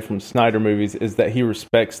take away from Snyder movies is that he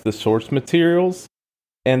respects the source materials,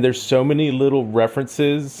 and there's so many little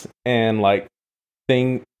references and like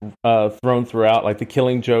thing thrown throughout, like the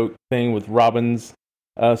Killing Joke thing with Robin's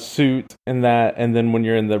suit and that, and then when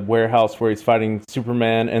you're in the warehouse where he's fighting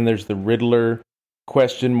Superman, and there's the Riddler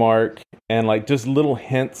question mark, and like just little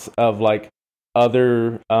hints of like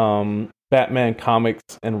other Batman comics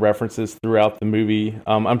and references throughout the movie.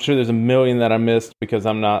 I'm sure there's a million that I missed because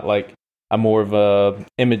I'm more of a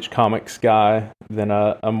Image Comics guy than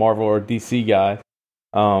a Marvel or DC guy.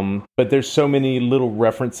 But there's so many little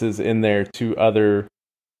references in there to other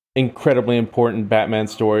incredibly important Batman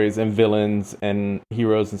stories and villains and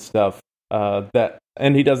heroes and stuff.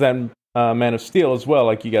 And he does that in Man of Steel as well,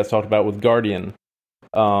 like you guys talked about with Guardian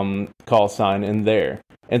call sign in there.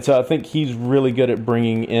 And so I think he's really good at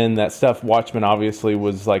bringing in that stuff. Watchmen obviously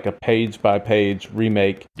was like a page by page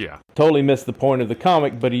remake. Yeah. Totally missed the point of the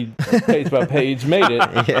comic, but he page by page made it.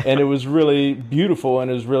 Yeah. And it was really beautiful, and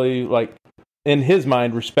it was really like, in his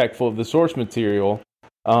mind, respectful of the source material.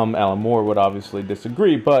 Alan Moore would obviously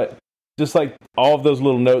disagree, but just like all of those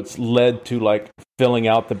little notes led to like filling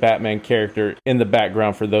out the Batman character in the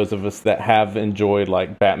background for those of us that have enjoyed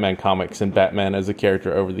like Batman comics and Batman as a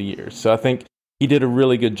character over the years. So I think he did a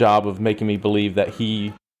really good job of making me believe that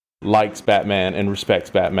he likes Batman and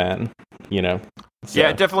respects Batman, So. Yeah,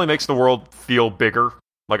 it definitely makes the world feel bigger.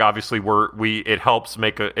 Like obviously it helps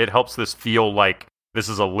this feel like this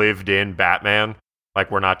is a lived-in Batman. Like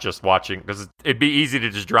we're not just watching, because it'd be easy to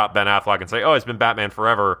just drop Ben Affleck and say, "Oh, it's been Batman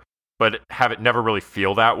forever," but have it never really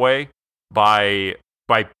feel that way by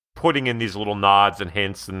putting in these little nods and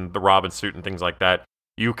hints and the Robin suit and things like that.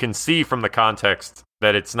 You can see from the context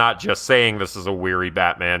that it's not just saying this is a weary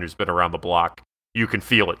Batman who's been around the block. You can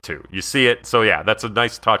feel it too. You see it. So yeah, that's a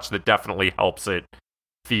nice touch that definitely helps it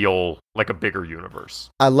feel like a bigger universe.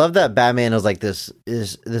 I love that Batman is like this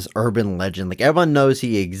urban legend. Like everyone knows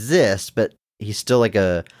he exists, but he's still like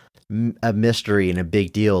a mystery and a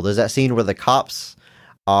big deal. There's that scene where the cops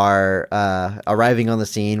are arriving on the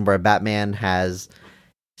scene where Batman has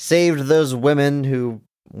saved those women who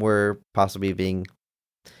were possibly being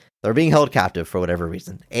held captive for whatever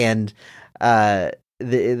reason. And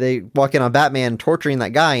they walk in on Batman torturing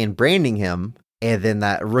that guy and branding him. And then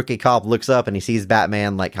that rookie cop looks up and he sees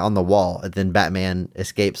Batman like on the wall. And then Batman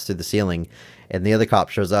escapes through the ceiling. And the other cop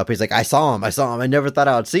shows up. He's like, I saw him. I never thought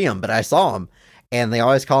I would see him, but I saw him. And they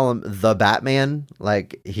always call him the Batman.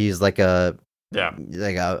 Like he's like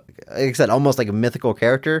like I said, almost like a mythical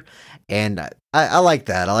character. And I like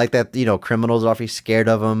that. I like that, criminals are often scared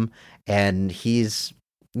of him. And he's,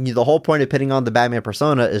 the whole point of putting on the Batman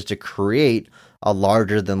persona is to create a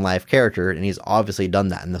larger than life character. And he's obviously done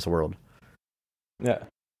that in this world. Yeah.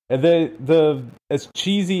 And the as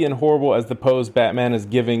cheesy and horrible as the pose Batman is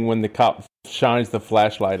giving when the cop shines the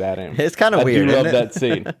flashlight at him. It's kind of weird. I do love that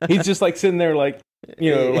scene. He's just like sitting there like,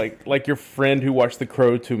 like your friend who watched The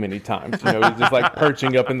Crow too many times. He's just like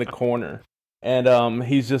perching up in the corner. And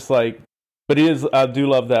he's just like, but I do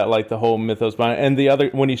love that, like the whole mythos behind it. And the other,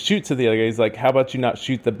 when he shoots at the other guy, he's like, how about you not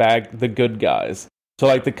shoot the good guys? So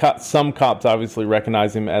like some cops obviously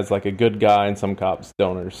recognize him as like a good guy and some cops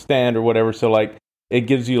don't understand or whatever. So like, it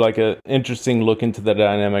gives you like a interesting look into the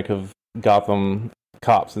dynamic of Gotham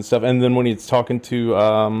cops and stuff. And then when he's talking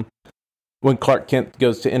to when Clark Kent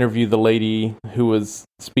goes to interview the lady who was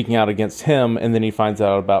speaking out against him, and then he finds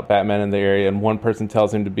out about Batman in the area, and one person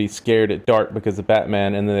tells him to be scared at dark because of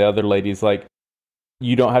Batman, and then the other lady's like,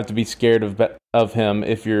 you don't have to be scared of him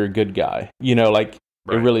if you're a good guy. You know, like,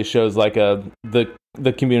 right. It really shows like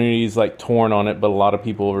the community's like torn on it, but a lot of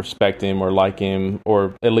people respect him or like him,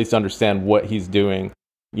 or at least understand what he's doing,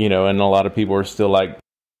 you know, and a lot of people are still like,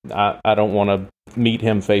 I don't want to meet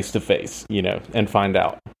him face to face, you know, and find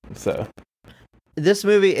out. So this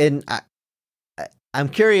movie, and I'm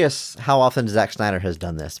curious how often Zack Snyder has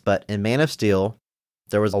done this, but in Man of Steel,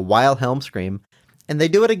 there was a Wilhelm scream, and they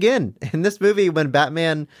do it again in this movie when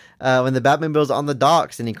the Batmobile's on the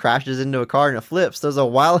docks and he crashes into a car and it flips. There's a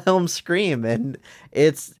Wilhelm scream, and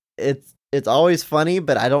it's always funny,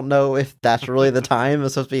 but I don't know if that's really the time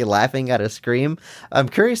it's supposed to be laughing at a scream. I'm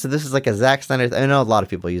curious if this is like a Zack Snyder. I know a lot of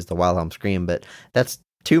people use the Wilhelm scream, but that's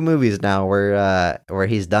 2 movies now where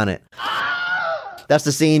he's done it. That's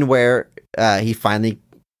the scene where he finally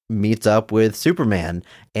meets up with Superman,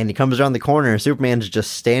 and he comes around the corner, and Superman's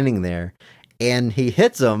just standing there, and he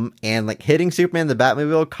hits him, and like hitting Superman in the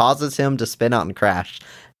Batmobile causes him to spin out and crash.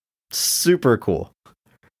 Super cool.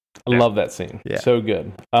 I love that scene. Yeah. So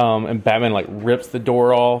good. And Batman like rips the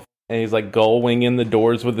door off, and he's like gull winging the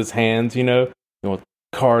doors with his hands, you know,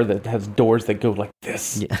 car that has doors that go like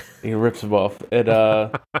this. Yeah. He rips them off.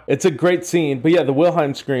 It's a great scene. But yeah, the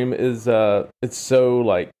Wilhelm scream is it's so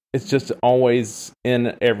like, it's just always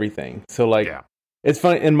in everything. So like, It's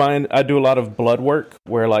funny, in mine, I do a lot of blood work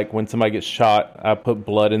where like when somebody gets shot, I put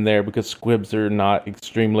blood in there because squibs are not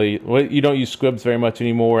extremely, well, you don't use squibs very much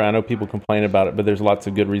anymore. I know people complain about it, but there's lots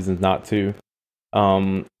of good reasons not to,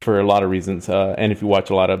 for a lot of reasons. And if you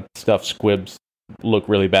watch a lot of stuff, squibs look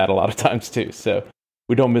really bad a lot of times too. So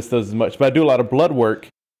we don't miss those as much. But I do a lot of blood work,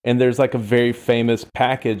 and there's like a very famous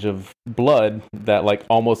package of blood that like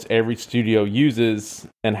almost every studio uses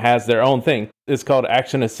and has their own thing. It's called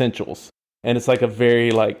Action Essentials. And it's like a very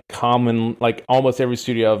like common, like almost every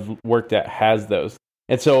studio I've worked at has those.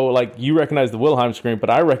 And so like you recognize the Wilhelm scream, but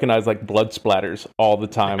I recognize like blood splatters all the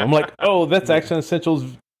time. I'm like, oh, that's Action Essentials,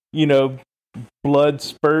 you know, blood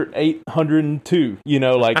spurt 802, you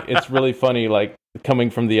know, like it's really funny, like coming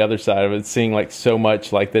from the other side of it, seeing like so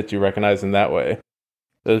much like that you recognize in that way.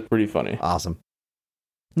 It's pretty funny. Awesome.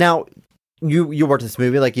 Now, you worked this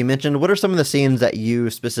movie, like you mentioned. What are some of the scenes that you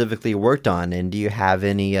specifically worked on, and do you have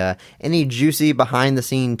any juicy behind the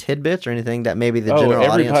scene tidbits or anything that maybe the general audience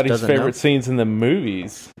doesn't know? Everybody's favorite scenes in the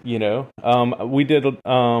movies, you know. We did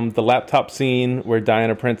the laptop scene where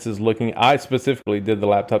Diana Prince is looking. I specifically did the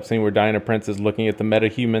laptop scene where Diana Prince is looking at the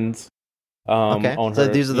metahumans. Okay, on so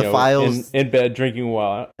her, these are the files in bed drinking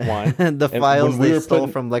wine. The files they stole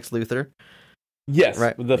from Lex Luthor. Yes,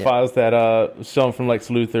 right. The files that stolen from Lex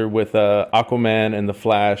Luthor with Aquaman and the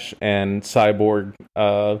Flash and Cyborg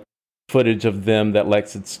footage of them that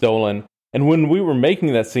Lex had stolen. And when we were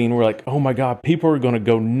making that scene, we're like, oh my god, people are going to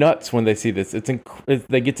go nuts when they see this.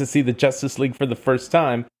 They get to see the Justice League for the first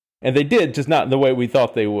time, and they did, just not the way we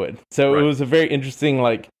thought they would. So It was a very interesting,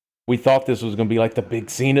 like, we thought this was going to be like the big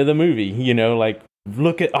scene of the movie, you know, like,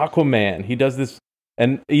 look at Aquaman. He does this.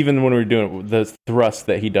 And even when we were doing it, the thrust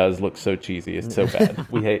that he does looks so cheesy. It's so bad.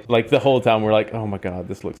 We hate, like, the whole time we're like, oh my god,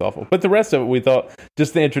 this looks awful. But the rest of it, we thought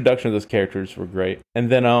just the introduction of those characters were great. And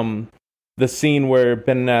then the scene where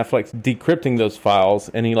Ben Affleck's decrypting those files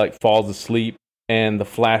and he like falls asleep and the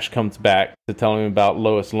Flash comes back to tell him about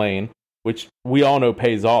Lois Lane, which we all know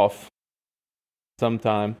pays off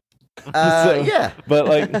sometime. Yeah. But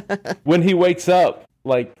like when he wakes up,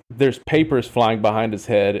 like there's papers flying behind his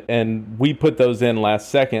head, and we put those in last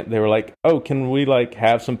second. They were like, oh, can we like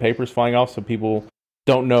have some papers flying off so people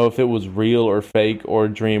don't know if it was real or fake or a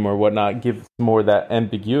dream or whatnot, give more of that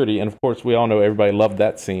ambiguity. And of course we all know everybody loved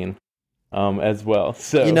that scene as well.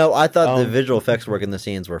 So you know, I thought the visual effects work in the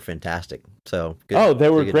scenes were fantastic. So they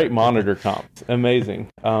were great monitor comps. Amazing.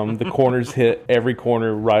 The corners hit every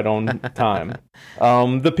corner right on time.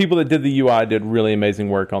 The people that did the UI did really amazing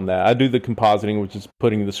work on that. I do the compositing, which is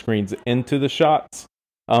putting the screens into the shots.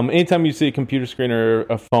 Anytime you see a computer screen or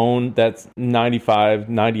a phone, that's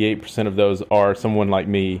 98% of those are someone like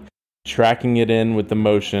me tracking it in with the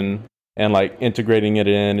motion and like integrating it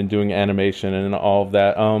in and doing animation and all of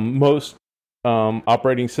that. Most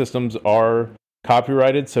operating systems are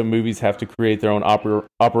copyrighted, so movies have to create their own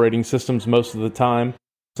operating systems most of the time.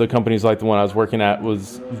 So companies like the one I was working at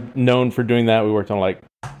was known for doing that. We worked on like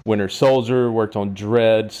Winter Soldier, worked on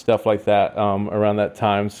Dread, stuff like that around that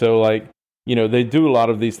time. So like, they do a lot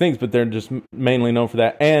of these things, but they're just mainly known for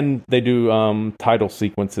that. And they do title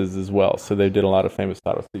sequences as well. So they did a lot of famous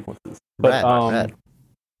title sequences. But Rad.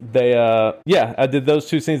 I did those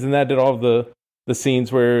 2 scenes, and I did all of the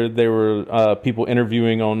scenes where there were people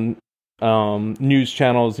interviewing on news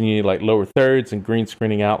channels, and you need like lower thirds and green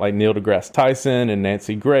screening out like Neil deGrasse Tyson and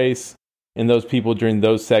Nancy Grace. And those people during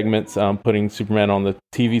those segments putting Superman on the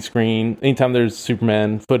TV screen. Anytime there's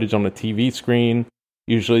Superman footage on the TV screen,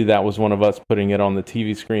 usually that was one of us putting it on the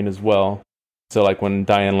TV screen as well. So like when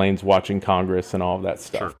Diane Lane's watching Congress and all of that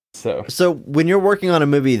stuff. Sure. So when you're working on a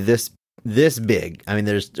movie this big, I mean,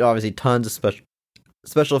 there's obviously tons of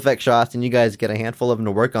special effect shots, and you guys get a handful of them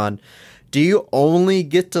to work on. Do you only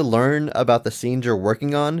get to learn about the scenes you're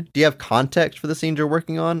working on? Do you have context for the scenes you're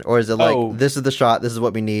working on? Or is it like, this is the shot, this is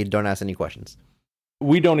what we need, don't ask any questions?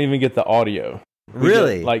 We don't even get the audio.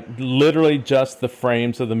 Really? Get, like, literally just the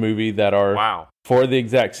frames of the movie that are for the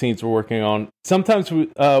exact scenes we're working on. Sometimes when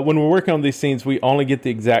we're working on these scenes, we only get the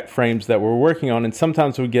exact frames that we're working on. And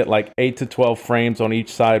sometimes we get like 8 to 12 frames on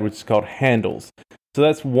each side, which is called handles. So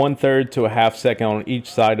that's 1/3 to a half second on each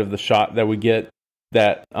side of the shot that we get.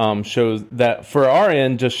 That shows that for our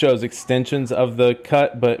end just shows extensions of the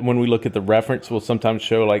cut, but when we look at the reference, we'll sometimes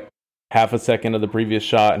show like half a second of the previous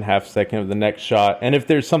shot and half a second of the next shot. And if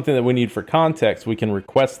there's something that we need for context, we can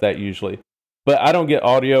request that usually. But I don't get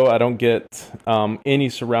audio. I don't get any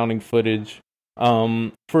surrounding footage.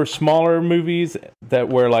 For smaller movies that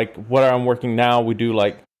where like what I'm working now, we do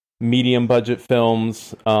like medium budget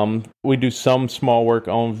films. We do some small work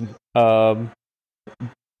on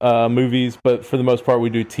movies, but for the most part we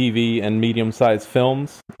do TV and medium-sized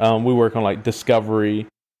films. We work on like Discovery.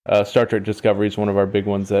 Star Trek Discovery is one of our big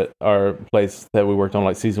ones that are place that we worked on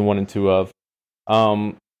like season 1 and 2 of.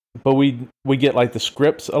 But we get like the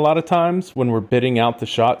scripts a lot of times when we're bidding out the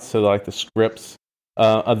shots, so like the scripts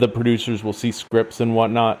the producers will see scripts and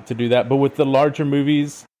whatnot to do that. But with the larger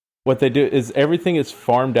movies, what they do is everything is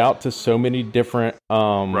farmed out to so many different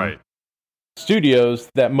studios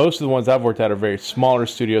that most of the ones I've worked at are very smaller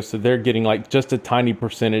studios, so they're getting like just a tiny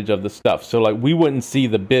percentage of the stuff. So like we wouldn't see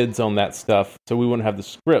the bids on that stuff, so we wouldn't have the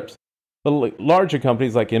scripts. But like larger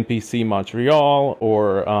companies like NPC Montreal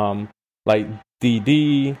or like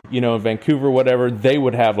DD, Vancouver, whatever, they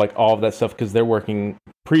would have like all of that stuff because they're working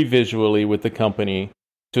pre-visually with the company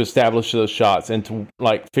to establish those shots and to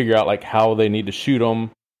like figure out like how they need to shoot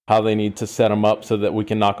them, how they need to set them up so that we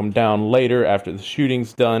can knock them down later after the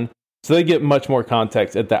shooting's done. So they get much more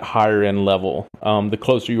context at that higher end level. The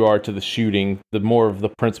closer you are to the shooting, the more of the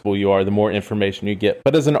principal you are, the more information you get.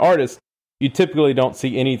 But as an artist, you typically don't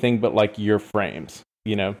see anything but like your frames,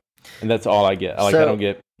 and that's all I get. I don't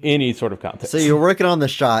get any sort of context. So you're working on the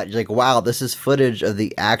shot, you're like, wow, this is footage of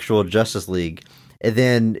the actual Justice League. And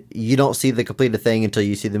then you don't see the completed thing until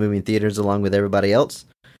you see the movie in theaters along with everybody else?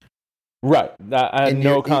 Right. I had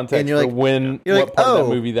no context for what part of that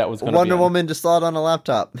movie that was going to be Wonder Woman just saw it on a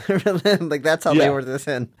laptop. Like, that's how they worked this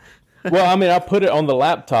in. Well, I mean, I put it on the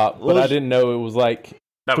laptop, but I didn't know it was like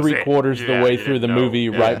three-quarters the way through the movie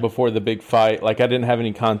right before the big fight. Like, I didn't have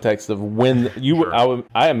any context of when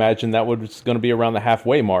I imagine that was going to be around the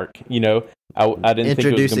halfway mark, I didn't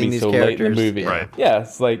think it was going to be so late in the movie. Right. Yeah,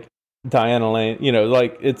 it's like Diana Lane,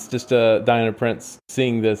 like it's just Diana Prince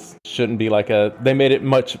seeing this shouldn't be like they made it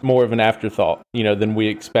much more of an afterthought, than we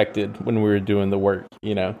expected when we were doing the work,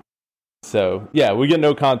 So, yeah, we get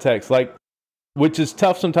no context, which is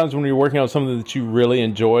tough sometimes when you're working on something that you really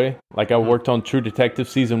enjoy. Like I worked on True Detective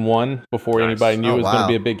season 1 before anybody knew it was going to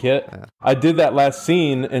be a big hit. Yeah. I did that last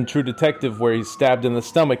scene in True Detective where he's stabbed in the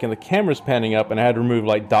stomach and the camera's panning up and I had to remove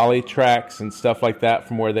like dolly tracks and stuff like that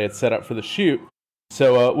from where they had set up for the shoot.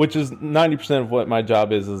 So, which is 90% of what my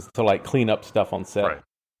job is to like clean up stuff on set. Right.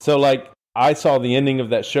 So like I saw the ending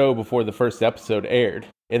of that show before the first episode aired.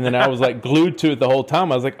 And then I was like glued to it the whole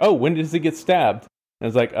time. I was like, oh, when does he get stabbed? And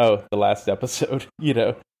it's like, oh, the last episode,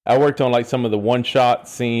 I worked on like some of the one-shot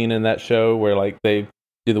scene in that show where like they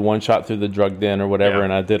do the one-shot through the drug den or whatever. Yeah.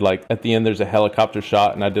 And I did like, at the end, there's a helicopter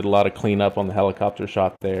shot and I did a lot of cleanup on the helicopter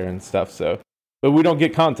shot there and stuff. So, but we don't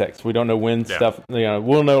get context. We don't know when stuff,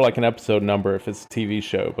 we'll know like an episode number if it's a TV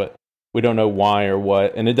show, but we don't know why or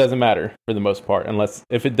what. And it doesn't matter for the most part, unless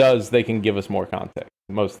if it does, they can give us more context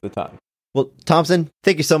most of the time. Well, Thompson,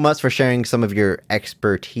 thank you so much for sharing some of your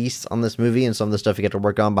expertise on this movie and some of the stuff you get to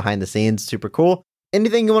work on behind the scenes. Super cool.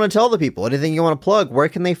 Anything you want to tell the people? Anything you want to plug? Where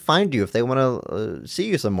can they find you if they want to see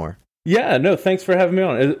you some more? Yeah, no, thanks for having me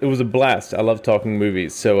on. It was a blast. I love talking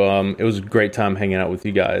movies. So it was a great time hanging out with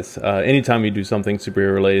you guys. Anytime you do something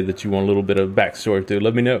superhero related that you want a little bit of backstory to,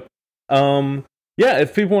 let me know. Yeah,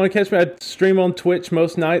 if people want to catch me, I stream on Twitch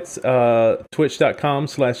most nights,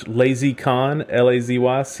 twitch.com/lazycon,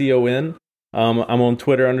 LAZYCON. I'm on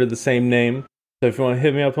Twitter under the same name. So if you want to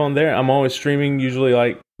hit me up on there, I'm always streaming, usually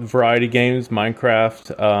like variety games,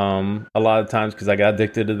 Minecraft, a lot of times because I got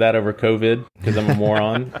addicted to that over COVID because I'm a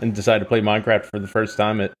moron and decided to play Minecraft for the first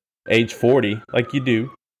time at age 40, like you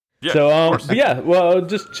do. Yeah, So, well,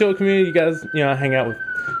 just chill community. You guys, I hang out with,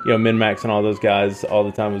 MinMax and all those guys all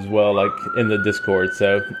the time as well, like in the Discord.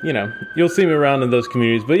 So, you'll see me around in those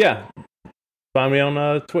communities. But yeah, find me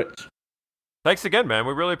on Twitch. Thanks again, man.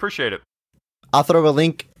 We really appreciate it. I'll throw a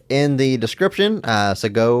link in the description, so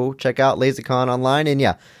go check out LazyCon online. And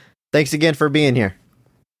yeah, thanks again for being here.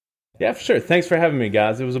 Yeah, for sure. Thanks for having me,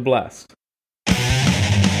 guys. It was a blast.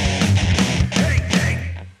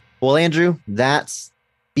 Well, Andrew, that's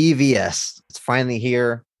BVS. It's finally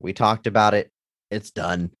here. We talked about it. It's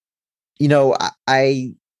done.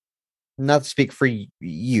 I not to speak for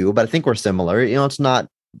you, but I think we're similar. It's not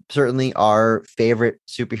certainly our favorite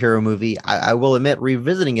superhero movie. I will admit,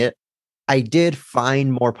 revisiting it, I did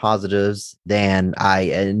find more positives than I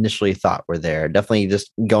initially thought were there. Definitely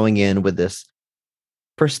just going in with this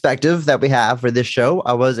perspective that we have for this show,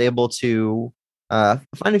 I was able to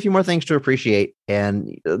find a few more things to appreciate.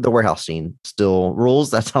 And the warehouse scene still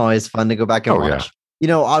rules. That's always fun to go back and watch.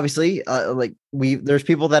 Yeah. Obviously, there's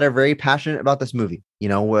people that are very passionate about this movie.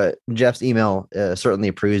 What Jeff's email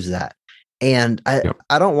certainly proves that. And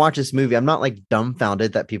I don't watch this movie. I'm not like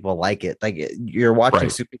dumbfounded that people like it. Like you're watching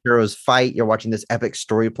superheroes fight. You're watching this epic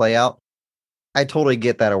story play out. I totally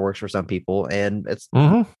get that it works for some people, and it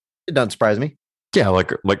doesn't surprise me. Yeah,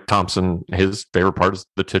 like Thompson, his favorite part is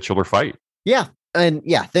the titular fight. Yeah. And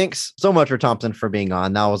yeah, thanks so much for Thompson for being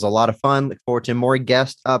on. That was a lot of fun. Look forward to more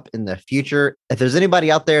guests up in the future. If there's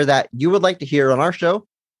anybody out there that you would like to hear on our show,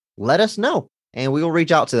 let us know and we will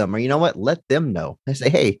reach out to them. Or you know what? Let them know. I say,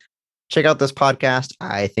 hey, check out this podcast.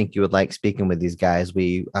 I think you would like speaking with these guys.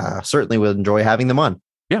 We certainly would enjoy having them on.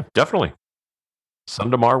 Yeah, definitely.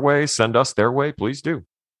 Send them our way. Send us their way. Please do.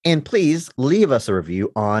 And please leave us a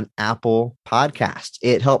review on Apple Podcasts.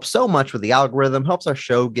 It helps so much with the algorithm, helps our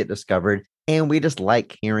show get discovered. And we just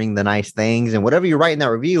like hearing the nice things. And whatever you write in that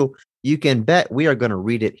review, you can bet we are going to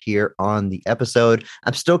read it here on the episode.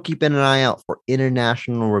 I'm still keeping an eye out for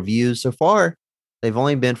international reviews. So far, they've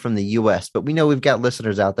only been from the US, but we know we've got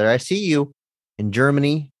listeners out there. I see you in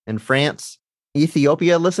Germany and France.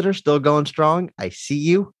 Ethiopia listeners still going strong. I see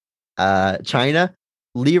you. China,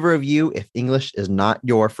 leave a review. If English is not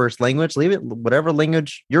your first language, leave it whatever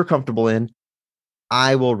language you're comfortable in.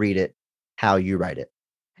 I will read it how you write it.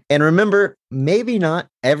 And remember, maybe not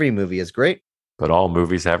every movie is great, but all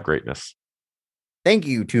movies have greatness. Thank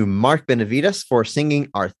you to Mark Benavides for singing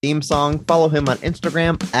our theme song. Follow him on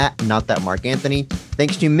Instagram at NotThatMarkAnthony.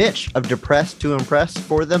 Thanks to Mitch of Depressed to Impress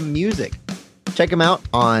for the music. Check him out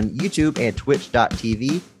on YouTube and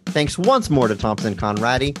Twitch.tv. Thanks once more to Thompson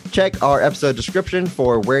Conradi. Check our episode description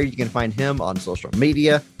for where you can find him on social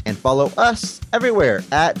media and follow us everywhere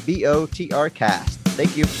at BOTRcast.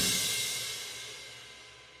 Thank you.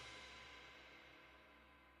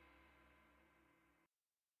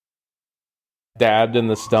 Stabbed in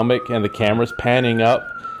the stomach and the camera's panning up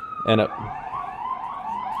and I'm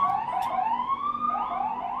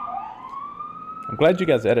glad you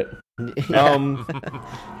guys edit.